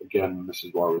 But again, this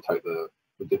is why we take the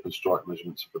dip and strike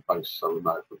measurements of the base, so we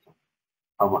know if we can,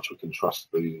 how much we can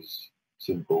trust these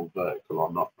simple vertical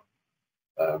or not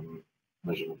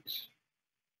measurements.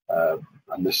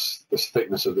 And this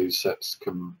thickness of these sets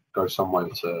can go some way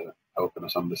to helping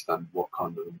us understand what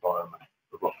kind of environment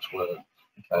the rocks were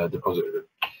deposited in.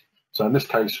 So in this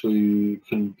case, we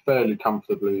can fairly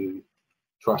comfortably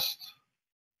trust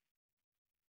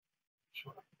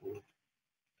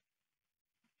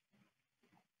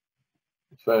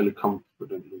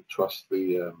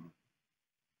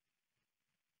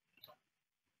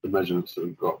the measurements that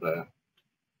we've got there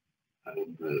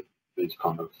and these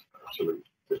kind of absolute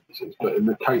thicknesses. But in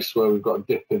the case where we've got a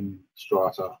dip in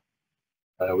strata,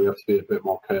 we have to be a bit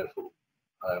more careful.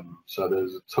 So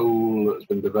there's a tool that's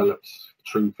been developed, a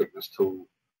true thickness tool,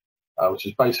 which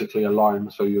is basically a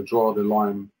line. So you draw the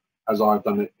line as I've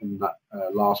done it in that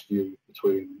last view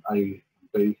between A and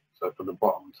B, so from the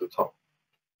bottom to the top,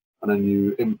 and then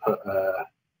you input a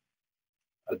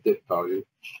dip value,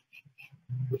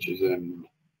 which is in.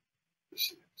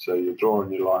 So you're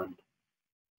drawing your line.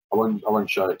 I won't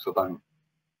show it because I don't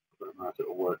know if it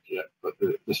will work yet, but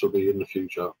this will be in the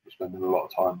future. We're spending a lot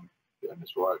of time getting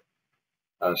this right.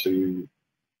 So you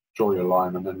draw your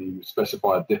line and then you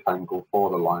specify a dip angle for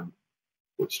the line,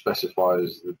 which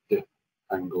specifies the dip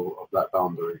angle of that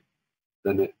boundary.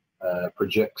 Then it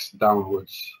projects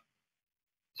downwards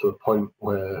to a point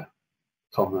where,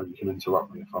 Tom, you can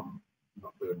interrupt me if I'm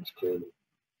not doing this clearly.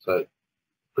 So it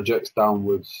projects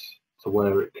downwards to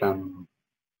where it can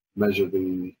measure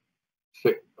the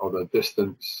thick or the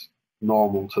distance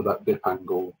normal to that dip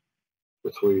angle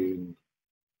between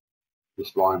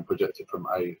this line projected from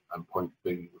A and point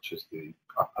B, which is the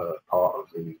upper part of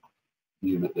the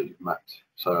unit that you've mapped.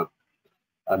 So,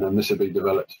 and then this will be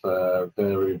developed for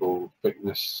variable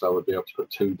thickness, so we'll be able to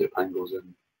put 2 dip angles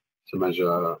in to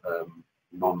measure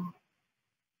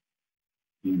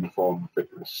non-uniform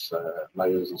thickness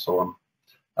layers and so on.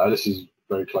 This is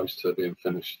very close to being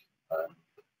finished.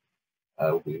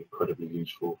 Will be incredibly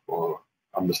useful for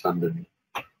understanding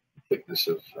the thickness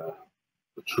of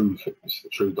the true thickness, the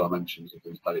true dimensions of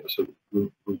these data. So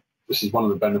this is one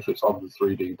of the benefits of the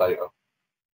 3D data.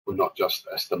 We're not just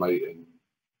estimating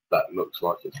that looks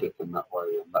like it's dipping that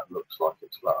way and that looks like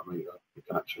it's about a meter. We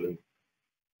can actually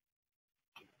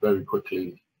very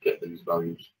quickly get these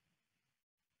values.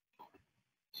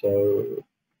 So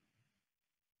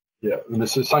yeah, and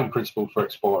it's the same principle for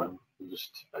exporting. You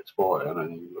just export it and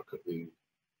then you look at the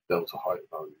delta height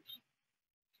values,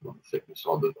 so the thickness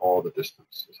or the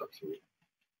distance is actually.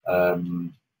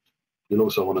 You'll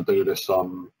also want to do this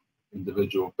on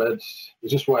individual beds.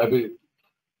 It's just whatever,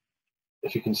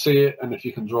 if you can see it and if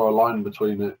you can draw a line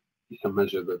between it, you can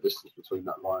measure the distance between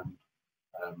that line.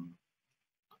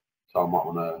 So I might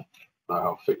want to know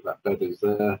how thick that bed is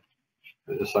there.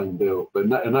 It's the same deal, but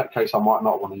in that case, I might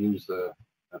not want to use I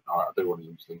do want to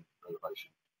use the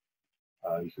elevation.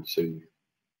 You can see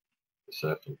the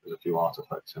surface. There's a few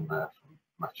artifacts in there from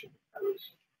matching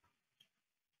errors.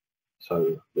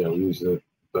 So yeah, we'll use the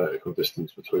vertical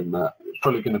distance between that. It's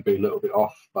probably going to be a little bit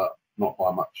off, but not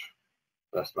by much.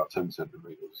 That's about 10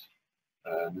 centimeters.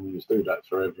 And then you just do that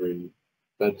for every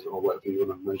bed or whatever you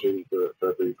want to measure. You do it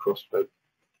for every cross bed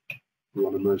you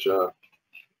want to measure.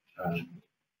 And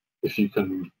if you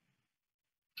can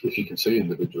see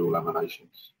individual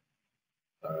laminations,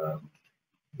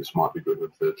 this might be good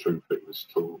with the true thickness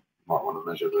tool. You might want to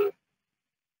measure the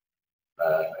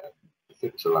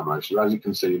thickness of lamination. As you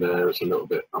can see there, it's a little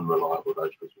bit unreliable though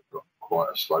because we've got quite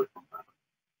a slope on that.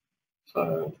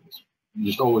 So you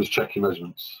just always check your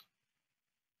measurements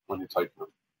when you're taking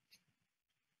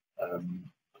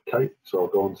them. Okay, so I'll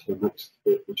go on to the next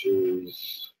bit, which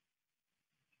is.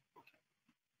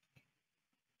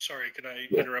 Sorry, could I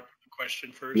interrupt the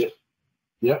question first?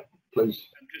 Yeah, please.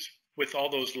 Just with all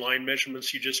those line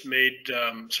measurements you just made,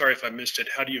 sorry if I missed it.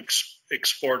 How do you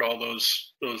export all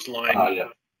those lines? Yeah.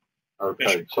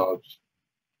 Okay, so I'll just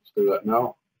do that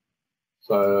now.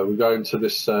 So we go into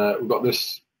this. We've got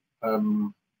this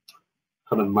kind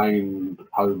of main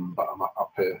home button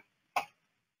up here,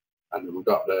 and we've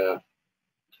got there.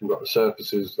 We've got the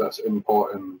surfaces. That's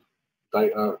importing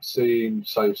data, scene,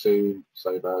 save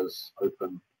as,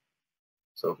 open,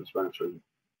 self-explanatory.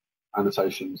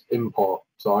 Annotations, import.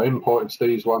 So I imported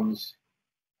these ones.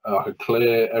 I could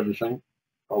clear everything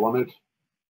if I wanted.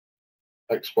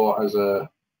 Export as an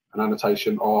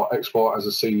annotation or export as a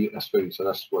CSV. So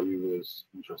that's what you was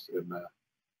interested in there.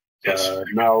 Yes.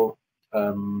 Now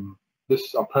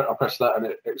this I press that and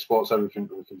it exports everything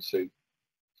that we can see.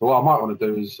 So what I might want to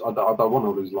do is I don't want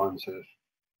all these lines here.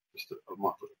 it's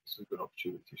a good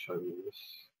opportunity to show you this.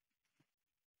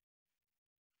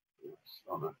 Yes,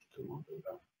 oh no, don't want to do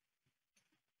that.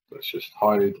 Let's just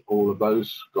hide all of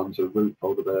those, gone to the root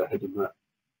folder there, hidden that.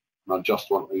 And I just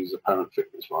want these apparent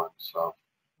thickness lines, so I'll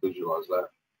visualize that.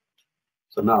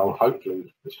 So now,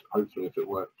 hopefully if it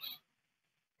works,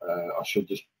 I should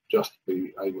just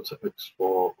be able to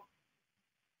export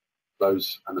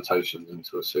those annotations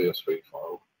into a CSV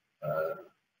file.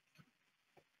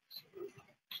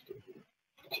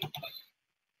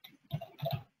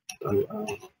 And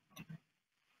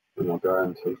I'll go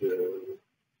into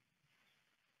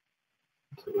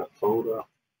that folder.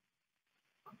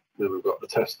 Then we've got the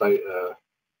test data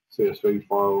CSV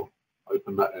file.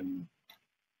 Open that in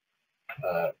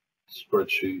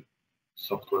spreadsheet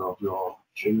software of your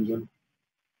choosing.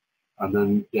 And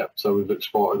then, yeah, so we've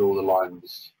exported all the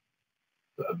lines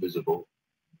that are visible.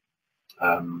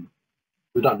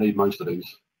 We don't need most of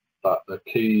these, but the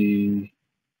key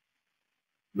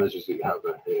measures that you have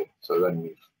are here. So then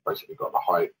you've basically got the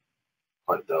height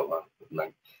delta, the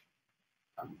length.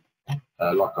 And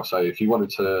like I say, if you wanted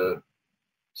to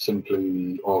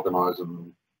simply organize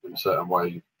them in a certain way,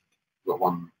 you've got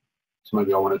one. So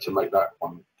maybe I wanted to make that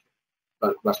one,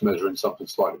 that's measuring something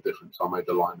slightly different. So I made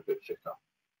the line a bit thicker.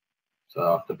 So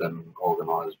I could then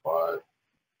organize by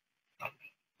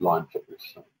line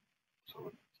thickness.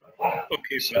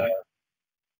 Okay, so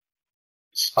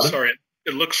sorry,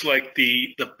 it looks like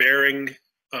the bearing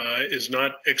is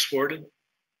not exported.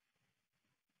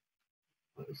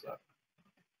 What is that?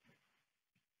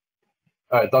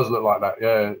 It does look like that,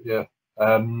 yeah.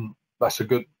 That's a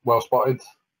good, well spotted.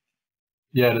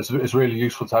 Yeah, it's really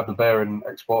useful to have the bearing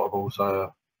exportable.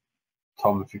 So,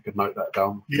 Tom, if you could note that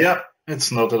down. Yeah,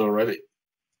 it's noted already.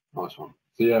 Nice one.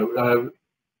 So yeah,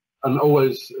 and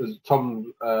always, as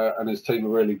Tom and his team are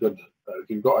really good. If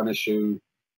you've got an issue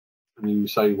and you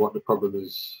say what the problem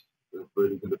is, they're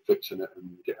really good at fixing it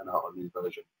and getting out a new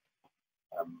version.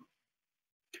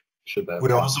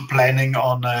 We're also planning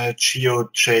on a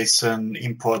GeoJSON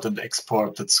import and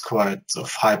export. That's quite of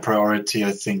high priority,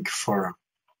 I think, for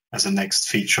as a next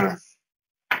feature.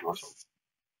 Awesome.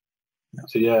 Yeah.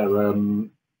 So yeah,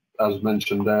 as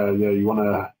mentioned there, yeah, we want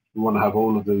to have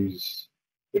all of these.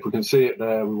 If we can see it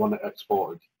there, we want it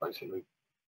exported basically.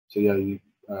 So yeah,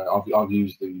 I've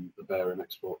used the bearing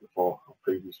export before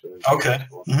previously. Okay.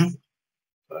 Mm-hmm.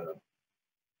 So,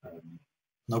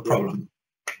 no problem.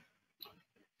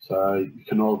 So you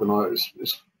can organize.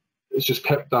 It's just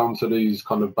kept down to these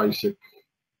kind of basic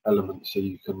elements, so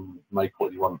you can make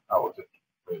what you want out of it.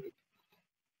 Really.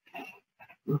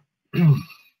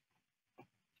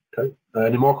 Okay.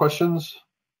 Any more questions?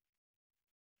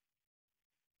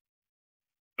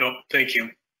 No, thank you.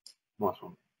 Nice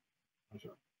one.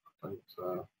 Thanks.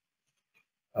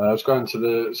 Let's go into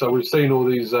the. So we've seen all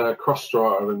these cross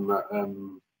strata in that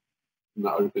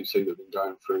OPC that we've been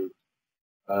going through.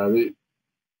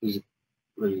 These are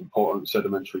really important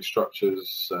sedimentary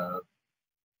structures.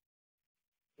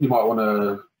 You might want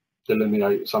to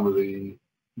delineate some of the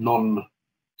so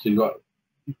you've got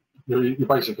your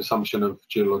basic assumption of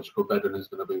geological bedding is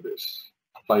going to be this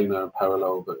planar and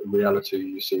parallel, but in reality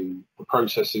you see the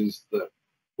processes that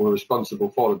were responsible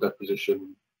for the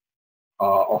deposition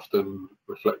are often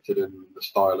reflected in the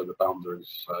style of the boundaries.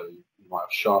 So you might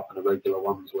have sharp and irregular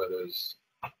ones where there's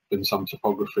been some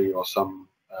topography or some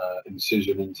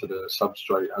incision into the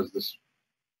substrate as this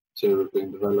material has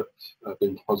been developed,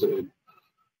 been deposited.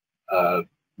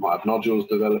 Might have nodules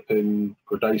developing,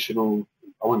 gradational.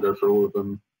 I won't go through all of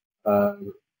them.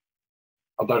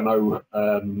 I don't know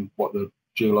what the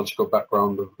geological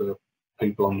background of the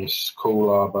people on this call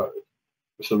are, but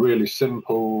it's a really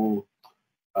simple,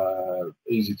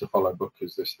 easy to follow book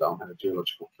is this down here,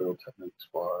 Geological Field Techniques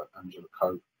by Angela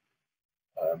Coe,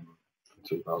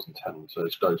 2010. So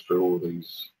it goes through all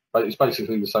these. It's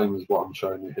basically the same as what I'm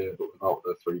showing you here, but without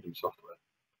the 3D software.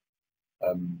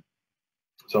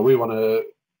 So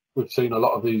we've seen a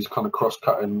lot of these kind of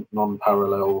cross-cutting,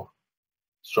 non-parallel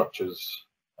structures,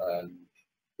 and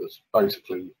that's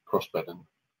basically cross-bedding.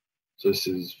 So this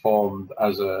is formed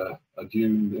as a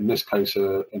dune, in this case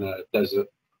in a desert,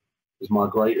 is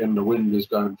migrating, the wind is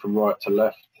going from right to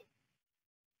left,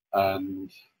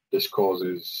 and this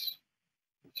causes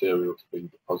material to be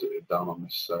deposited down on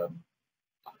this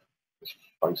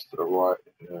face to the right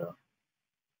here.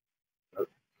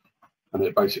 And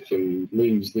it basically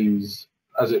leaves these,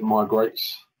 as it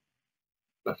migrates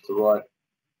left to right,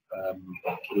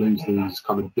 it leaves these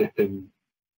kind of dipping,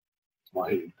 it's my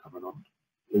heating coming on,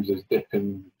 leaves these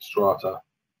dipping strata,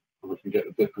 and we can get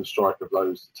the dip and strike of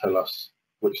those to tell us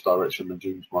which direction the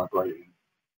dune's migrating.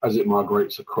 As it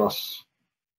migrates across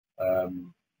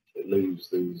it leaves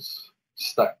these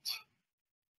stacked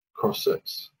cross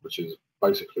sets, which is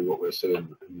basically what we're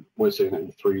seeing. And we're seeing it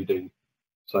in 3D.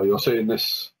 So you're seeing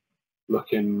this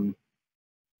looking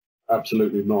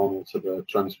absolutely normal to the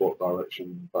transport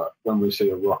direction, but when we see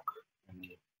a rock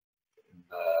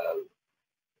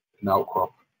in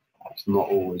outcrop, it's not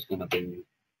always going to be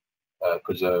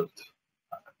preserved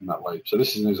in that way. So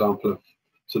this is an example of,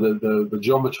 so the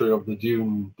geometry of the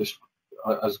dune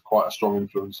has quite a strong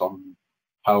influence on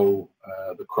how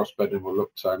the cross bedding will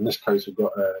look. So in this case, we've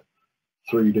got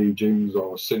 3D dunes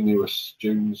or sinuous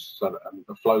dunes, and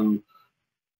the flow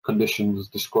conditions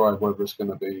describe whether it's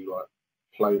going to be like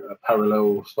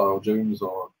parallel style dunes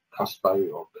or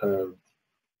cuspate or curved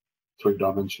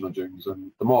three-dimensional dunes.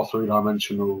 And the more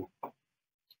three-dimensional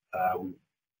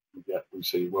we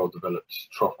see well-developed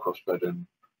trough cross bedding.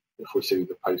 If we see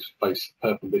the face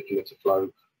perpendicular to flow,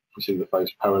 if we see the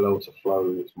face parallel to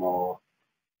flow, it's more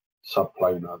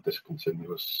subplanar,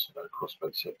 discontinuous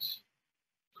crossbed sets.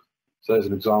 So there's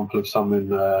an example of some in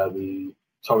the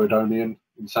Torridonian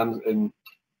in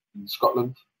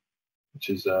Scotland, which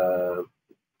is a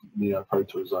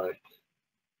Neoproterozoic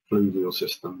fluvial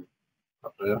system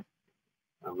up there.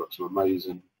 And we've got some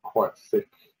amazing, quite thick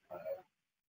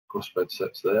crossbed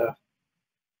sets there.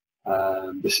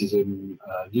 And this is in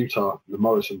Utah, the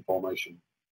Morrison Formation,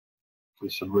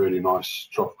 with some really nice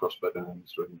trough crossbedding and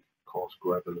some really coarse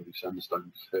gravelly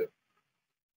sandstones here.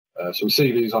 So we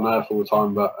see these on Earth all the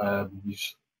time, but you've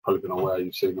probably been aware,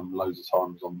 you've seen them loads of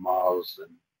times on Mars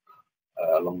and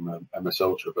along the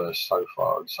MSL traverse so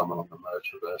far, and some along the Mer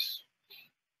traverse.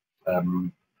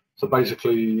 So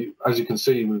basically, as you can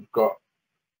see, we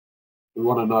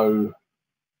want to know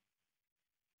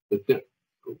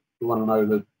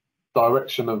the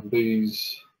direction of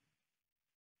these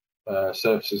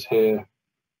surfaces here,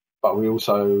 but we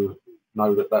also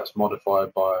know that that's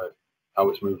modified by how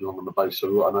it's moving along on the base. So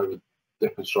we want to know the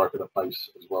dip and strike of the base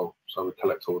as well. So we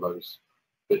collect all those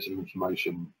bits of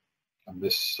information, and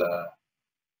this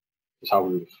is how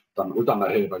we've done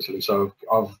that here basically. So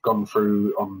I've gone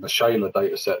through on the Shaler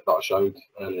data set that I showed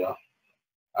earlier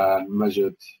and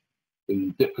measured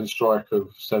the dip and strike of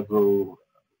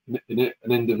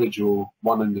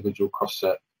one individual cross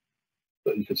set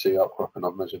that you can see outcropping.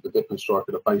 I've measured the dip and strike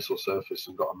of the basal surface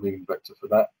and got a mean vector for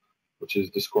that, which is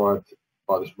described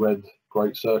by this red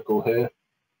great circle here.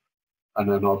 And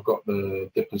then I've got the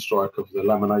dip and strike of the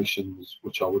laminations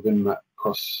which are within that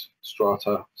cross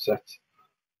strata set,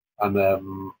 and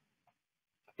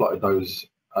plotted those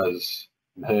as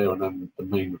in here, and then the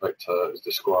mean vector is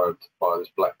described by this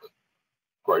black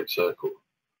great circle.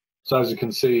 So as you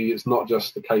can see, it's not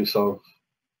just the case of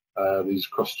these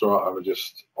cross strata are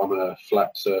just on a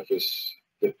flat surface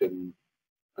dipping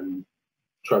and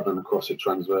traveling across it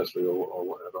transversely or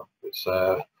whatever. It's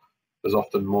there's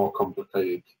often more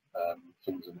complicated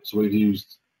things in it. So we've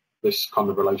used this kind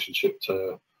of relationship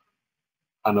to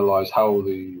analyze how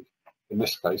in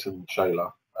this case in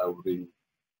Shaler, we'll be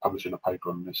publishing a paper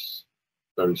on this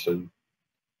very soon.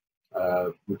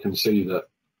 We can see that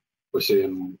we're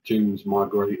seeing dunes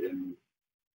migrating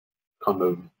kind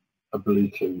of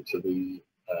obliquely to the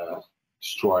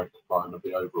strike line of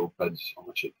the overall beds on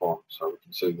which it forms. So we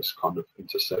can see this kind of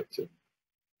intersecting,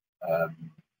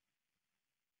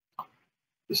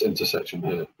 this intersection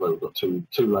here where we've got two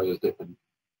layers dipping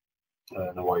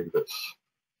in a way that's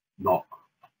not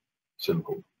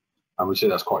simple, and we see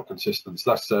that's quite consistent.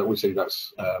 So that's we see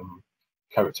that's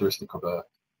characteristic of a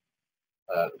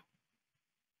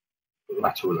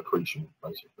lateral accretion,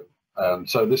 basically.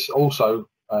 So this also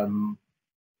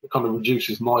it kind of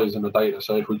reduces noise in the data.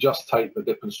 So if we just take the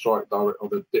dip and strike direct or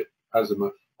the dip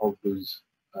azimuth of these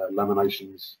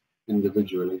laminations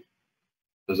individually,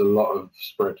 there's a lot of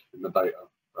spread in the data.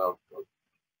 I'll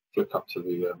flick up to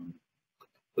the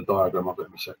diagram of it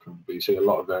in a second, but you see a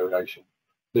lot of variation.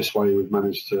 This way we've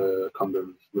managed to kind of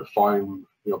refine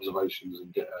the observations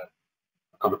and get a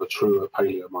kind of a truer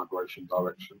paleo migration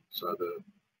direction. So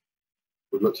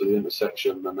we've looked at the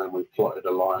intersection, and then we've plotted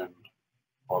a line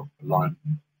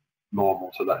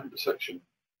normal to that intersection,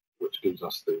 which gives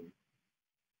us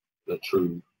the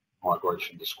true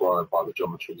migration described by the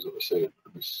geometries that we're seeing.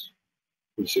 And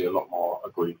we see a lot more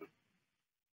agreement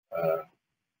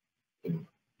in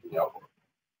the output.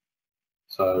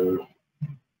 So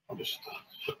it's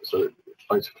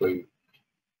basically,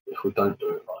 if we don't do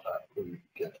it like that, we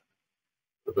get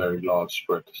a very large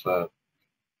spread. So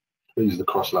these are the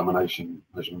cross lamination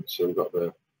measurements. So we've got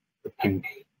the pink,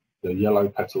 the yellow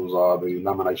petals are the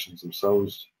laminations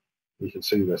themselves. You can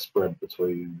see they're spread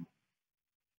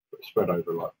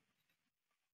over like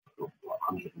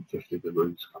 150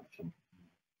 degrees kind of thing,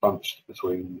 bunched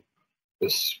between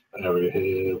this area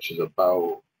here, which is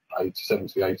about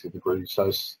 70-80 degrees. So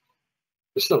it's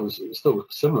still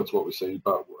similar to what we see,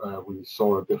 but we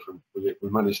saw a different. We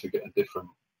managed to get a different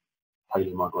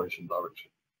paleomigration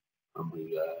direction, and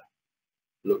we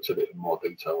looked at it in more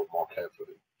detail and more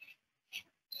carefully.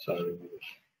 So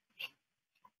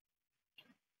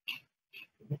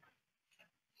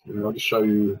I'll just show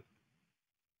you.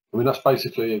 I mean, that's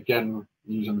basically again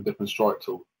using the different strike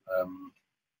tool.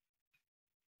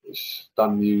 It's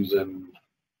done using.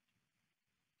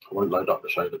 I won't load up the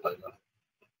shader data.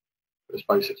 It's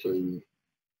basically,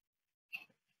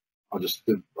 I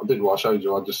did what I showed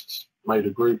you. I just made a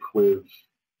group with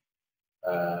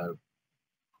I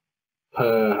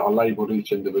labelled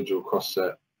each individual cross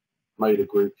set, made a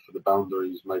group for the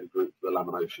boundaries, made a group for the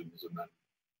laminations, and then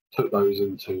took those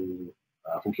into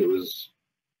I think it was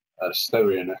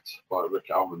StereoNet by Rick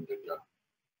Almendinger,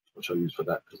 which I use for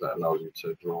that because that allows you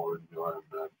to draw in your own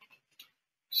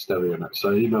StereoNet.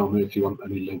 So email me if you want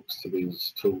any links to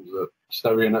these tools.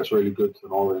 StereoNet's really good,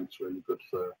 and Orient's really good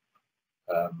for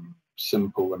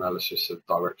simple analysis of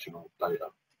directional data.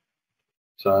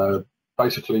 So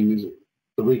basically,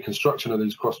 the reconstruction of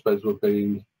these crossbeds would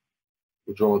be: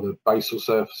 we draw the basal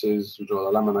surfaces, we draw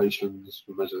the laminations,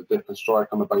 we measure the dip and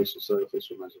strike on the basal surface,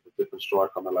 we measure the dip and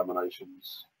strike on the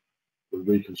laminations, we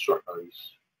reconstruct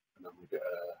those, and then we get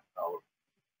our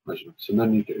measurements. And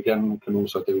then you can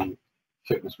also do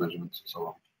thickness measurements and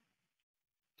so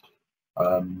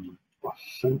on. I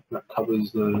think that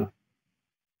covers that.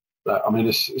 I mean,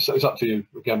 it's up to you.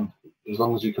 Again, as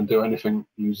long as you can do anything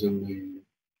using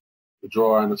the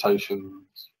draw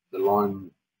annotations, the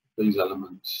line, these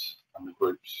elements, and the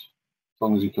groups, as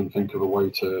long as you can think of a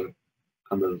way to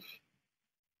kind of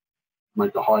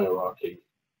make a hierarchy,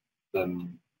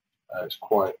 then it's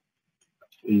quite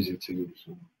easy to use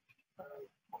and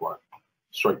quite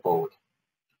straightforward.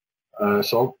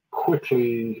 So I'll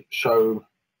quickly show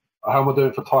how am I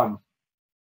doing for time.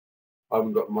 I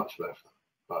haven't got much left,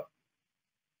 but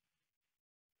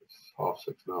it's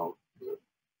 6:30 now.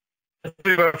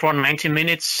 We were for 90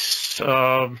 minutes,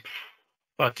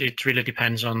 but it really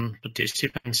depends on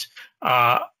participants.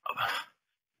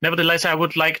 Nevertheless, I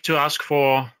would like to ask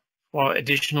for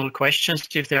additional questions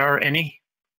if there are any.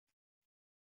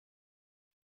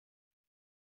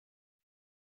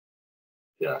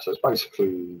 Yeah, so it's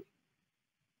basically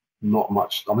not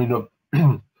much. I mean,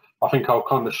 I think I've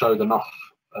kind of showed enough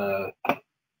to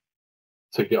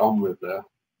get on with there,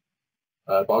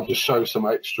 but I'll just show some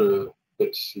extra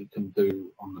bits you can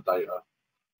do on the data.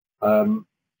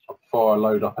 Before I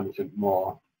load up anything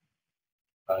more,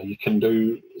 you can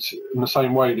do in the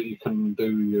same way that you can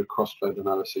do your crossbed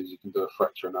analysis. You can do a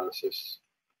fracture analysis.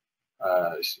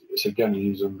 It's again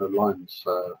using the lines.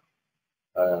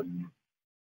 I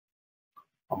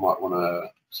might want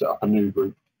to set up a new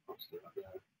group.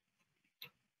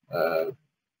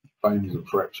 Veins and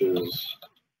fractures.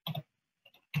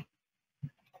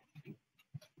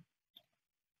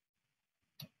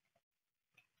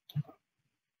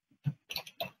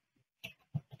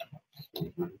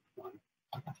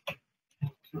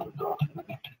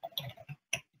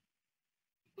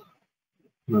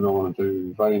 Then I want to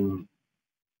do vein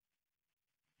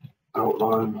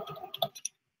outline.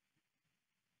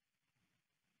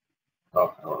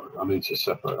 Oh, I need to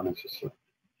separate.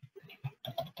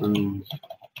 And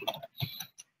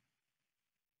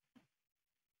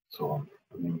so on.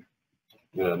 And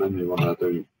yeah, then you want to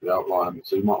do the outline.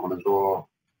 So you might want to draw.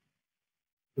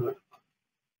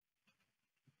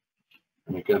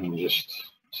 And again,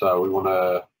 so we want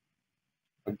to.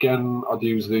 Again, I'd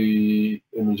use the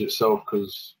image itself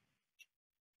because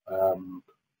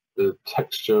the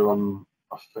texture on.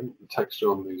 I think the texture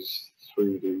on these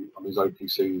 3D on these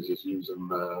OPCs is using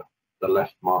the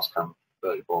left mask cam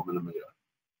 34mm,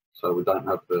 so we don't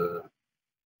have the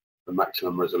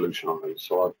maximum resolution on these.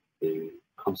 So I'd be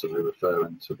constantly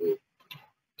referring to the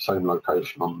same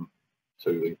location on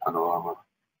 2D panorama.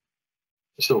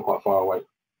 It's still quite far away,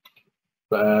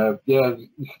 but yeah,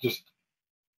 you could just.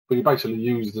 But you basically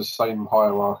use the same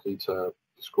hierarchy to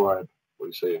describe what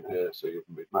you see in here. So you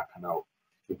can be mapping out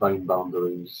the vein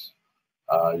boundaries.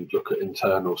 You look at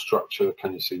internal structure.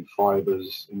 Can you see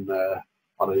fibers in there?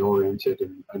 Are they oriented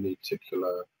in any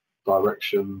particular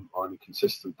direction or any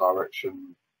consistent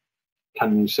direction?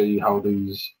 Can you see how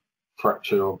these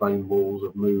fracture or vein walls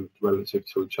have moved relative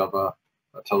to each other?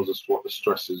 That tells us what the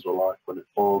stresses were like when it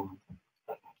formed.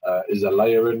 Is there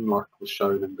layering like was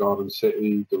shown in Garden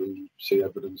City? Do we see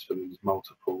evidence for these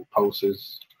multiple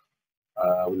pulses?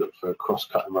 We look for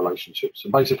cross-cutting relationships. So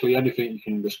basically anything you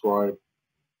can describe,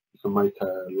 you can make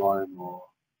a line or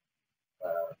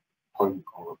point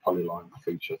or a polyline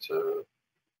feature to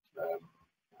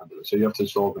handle it. So you have to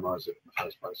just organise it in the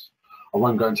first place. I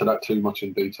won't go into that too much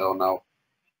in detail now.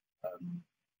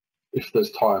 If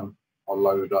there's time, I'll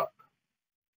load up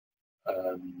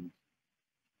the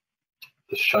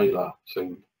Shaler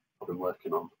thing I've been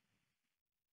working on.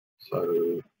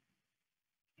 So,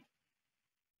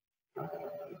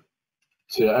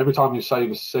 yeah, every time you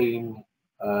save a scene,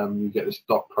 you get this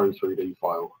 .pro3D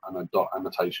file and a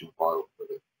 .annotation file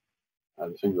with it.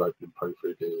 The thing you open in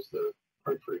Pro3D is the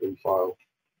Pro3D file.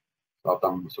 So I've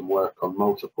done some work on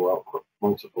multiple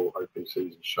OPCs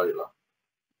and Shaler.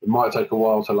 It might take a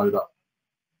while to load up.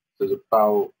 There's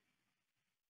about,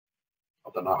 I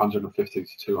don't know, 150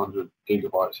 to 200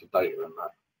 gigabytes of data in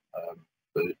that,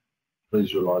 but it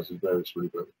visualizes very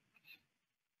smoothly.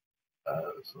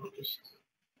 So just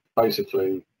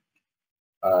basically,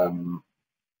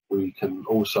 we can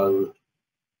also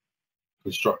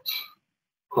construct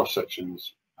cross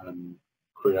sections and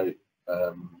create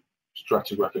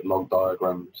stratigraphic log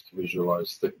diagrams to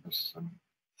visualize thickness and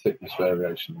thickness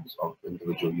variations of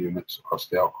individual units across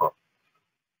the outcrop.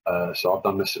 So I've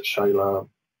done this at Shaler.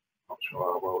 Not sure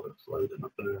how well it's loading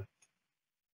up there.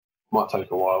 Might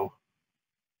take a while.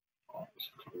 I'll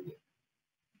just close it.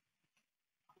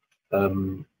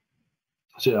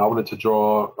 So yeah, I wanted to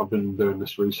draw. I've been doing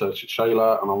this research at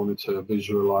Shaler, and I wanted to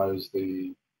visualize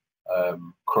the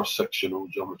cross-sectional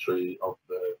geometry of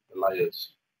the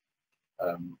layers.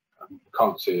 And you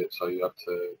can't see it, so you have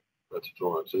to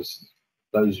draw it. So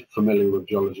those familiar with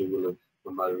geology will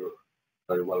know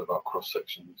very well about cross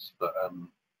sections, but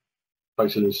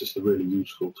basically it's just a really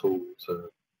useful tool to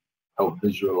help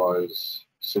visualize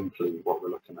simply what we're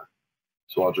looking at.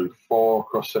 So I drew 4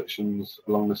 cross sections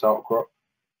along this outcrop.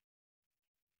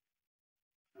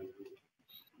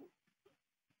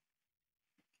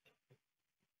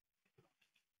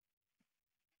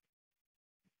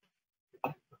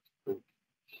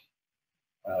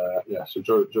 Yeah, so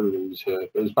drew these here.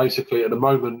 But it's basically, at the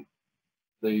moment,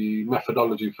 the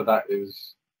methodology for that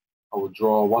is I would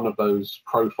draw one of those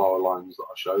profile lines that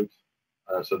I showed.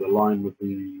 So the line with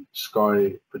the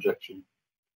sky projection,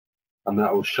 and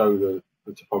that will show the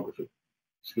topography.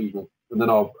 Excuse me. And then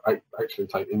I'll actually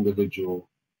take individual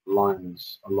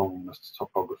lines along this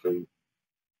topography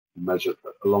and measure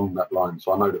along that line.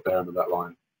 So I know the bearing of that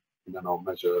line, and then I'll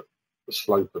measure the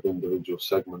slope of individual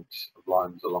segments of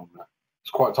lines along that. It's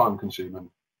quite time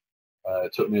consuming.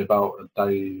 It took me about a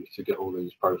day to get all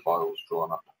these profiles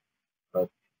drawn up.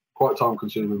 Quite time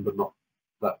consuming, but not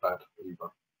that bad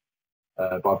either.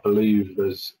 But I believe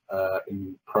there's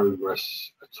in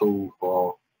progress a tool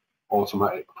for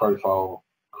automatic profile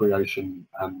creation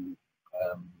and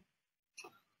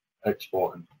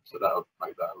exporting, so that would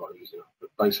make that a lot easier. But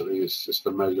basically, it's just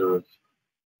a measure of,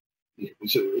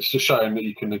 it's just showing that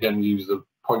you can again use the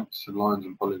points and lines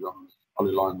and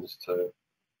polylines to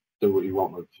do what you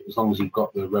want with, as long as you've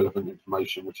got the relevant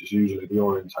information, which is usually the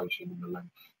orientation and the length.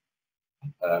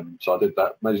 So I did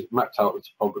that, mapped out the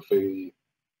topography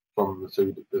from the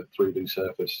 3D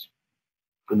surface,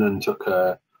 and then took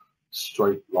a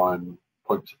straight line,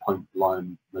 point-to-point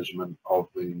line measurement of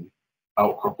the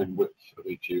outcropping width of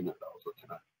each unit that I was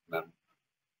looking at, and then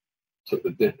took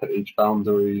the dip at each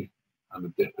boundary and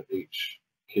the dip at each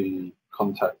key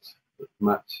contact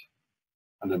mapped,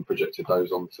 and then projected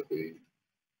those onto the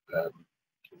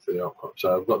outcrop.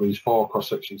 So I've got these 4 cross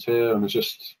sections here, and it's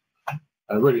just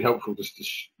really helpful just to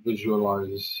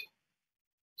visualize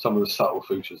some of the subtle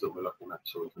features that we're looking at.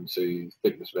 So we can see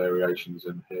thickness variations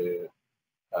in here.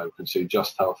 We can see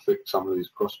just how thick some of these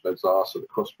crossbeds are. So the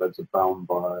crossbeds are bound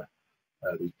by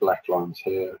these black lines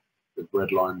here. The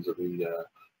red lines are the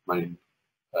main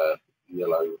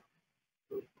yellow,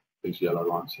 these yellow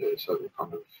lines here. So they're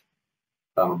kind of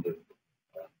bounded,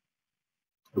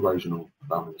 erosional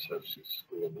bounding surfaces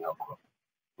within the outcrop.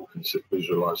 We can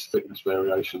visualize thickness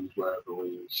variations wherever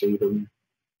we see them.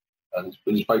 And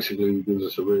it basically gives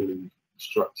us a really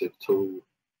instructive tool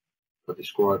for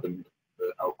describing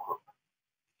the outcrop.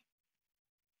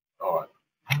 All right,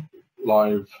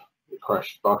 live, it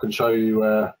crashed, but I can show you,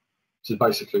 this is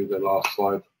basically the last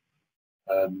slide.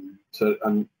 And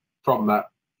from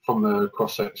the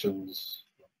cross sections,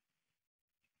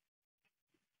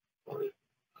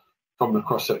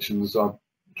 I've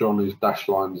drawn these dashed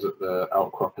lines at the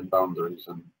outcropping boundaries,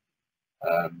 and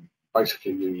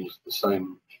basically used the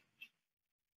same,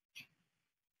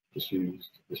 just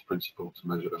used this principle to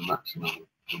measure the maximum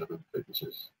minimum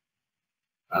thicknesses,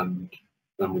 and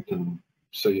then we can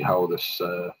see how this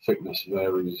thickness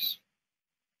varies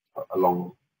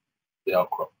along the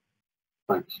outcrop.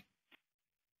 Thanks.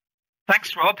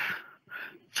 Thanks, Rob.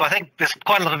 So I think there's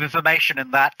quite a lot of information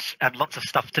in that and lots of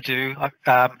stuff to do.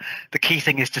 The key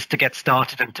thing is just to get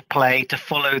started and to play, to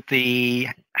follow the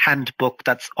handbook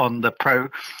that's on the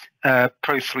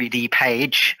PRo3D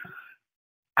page,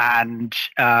 and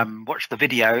watch the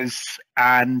videos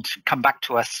and come back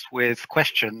to us with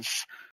questions.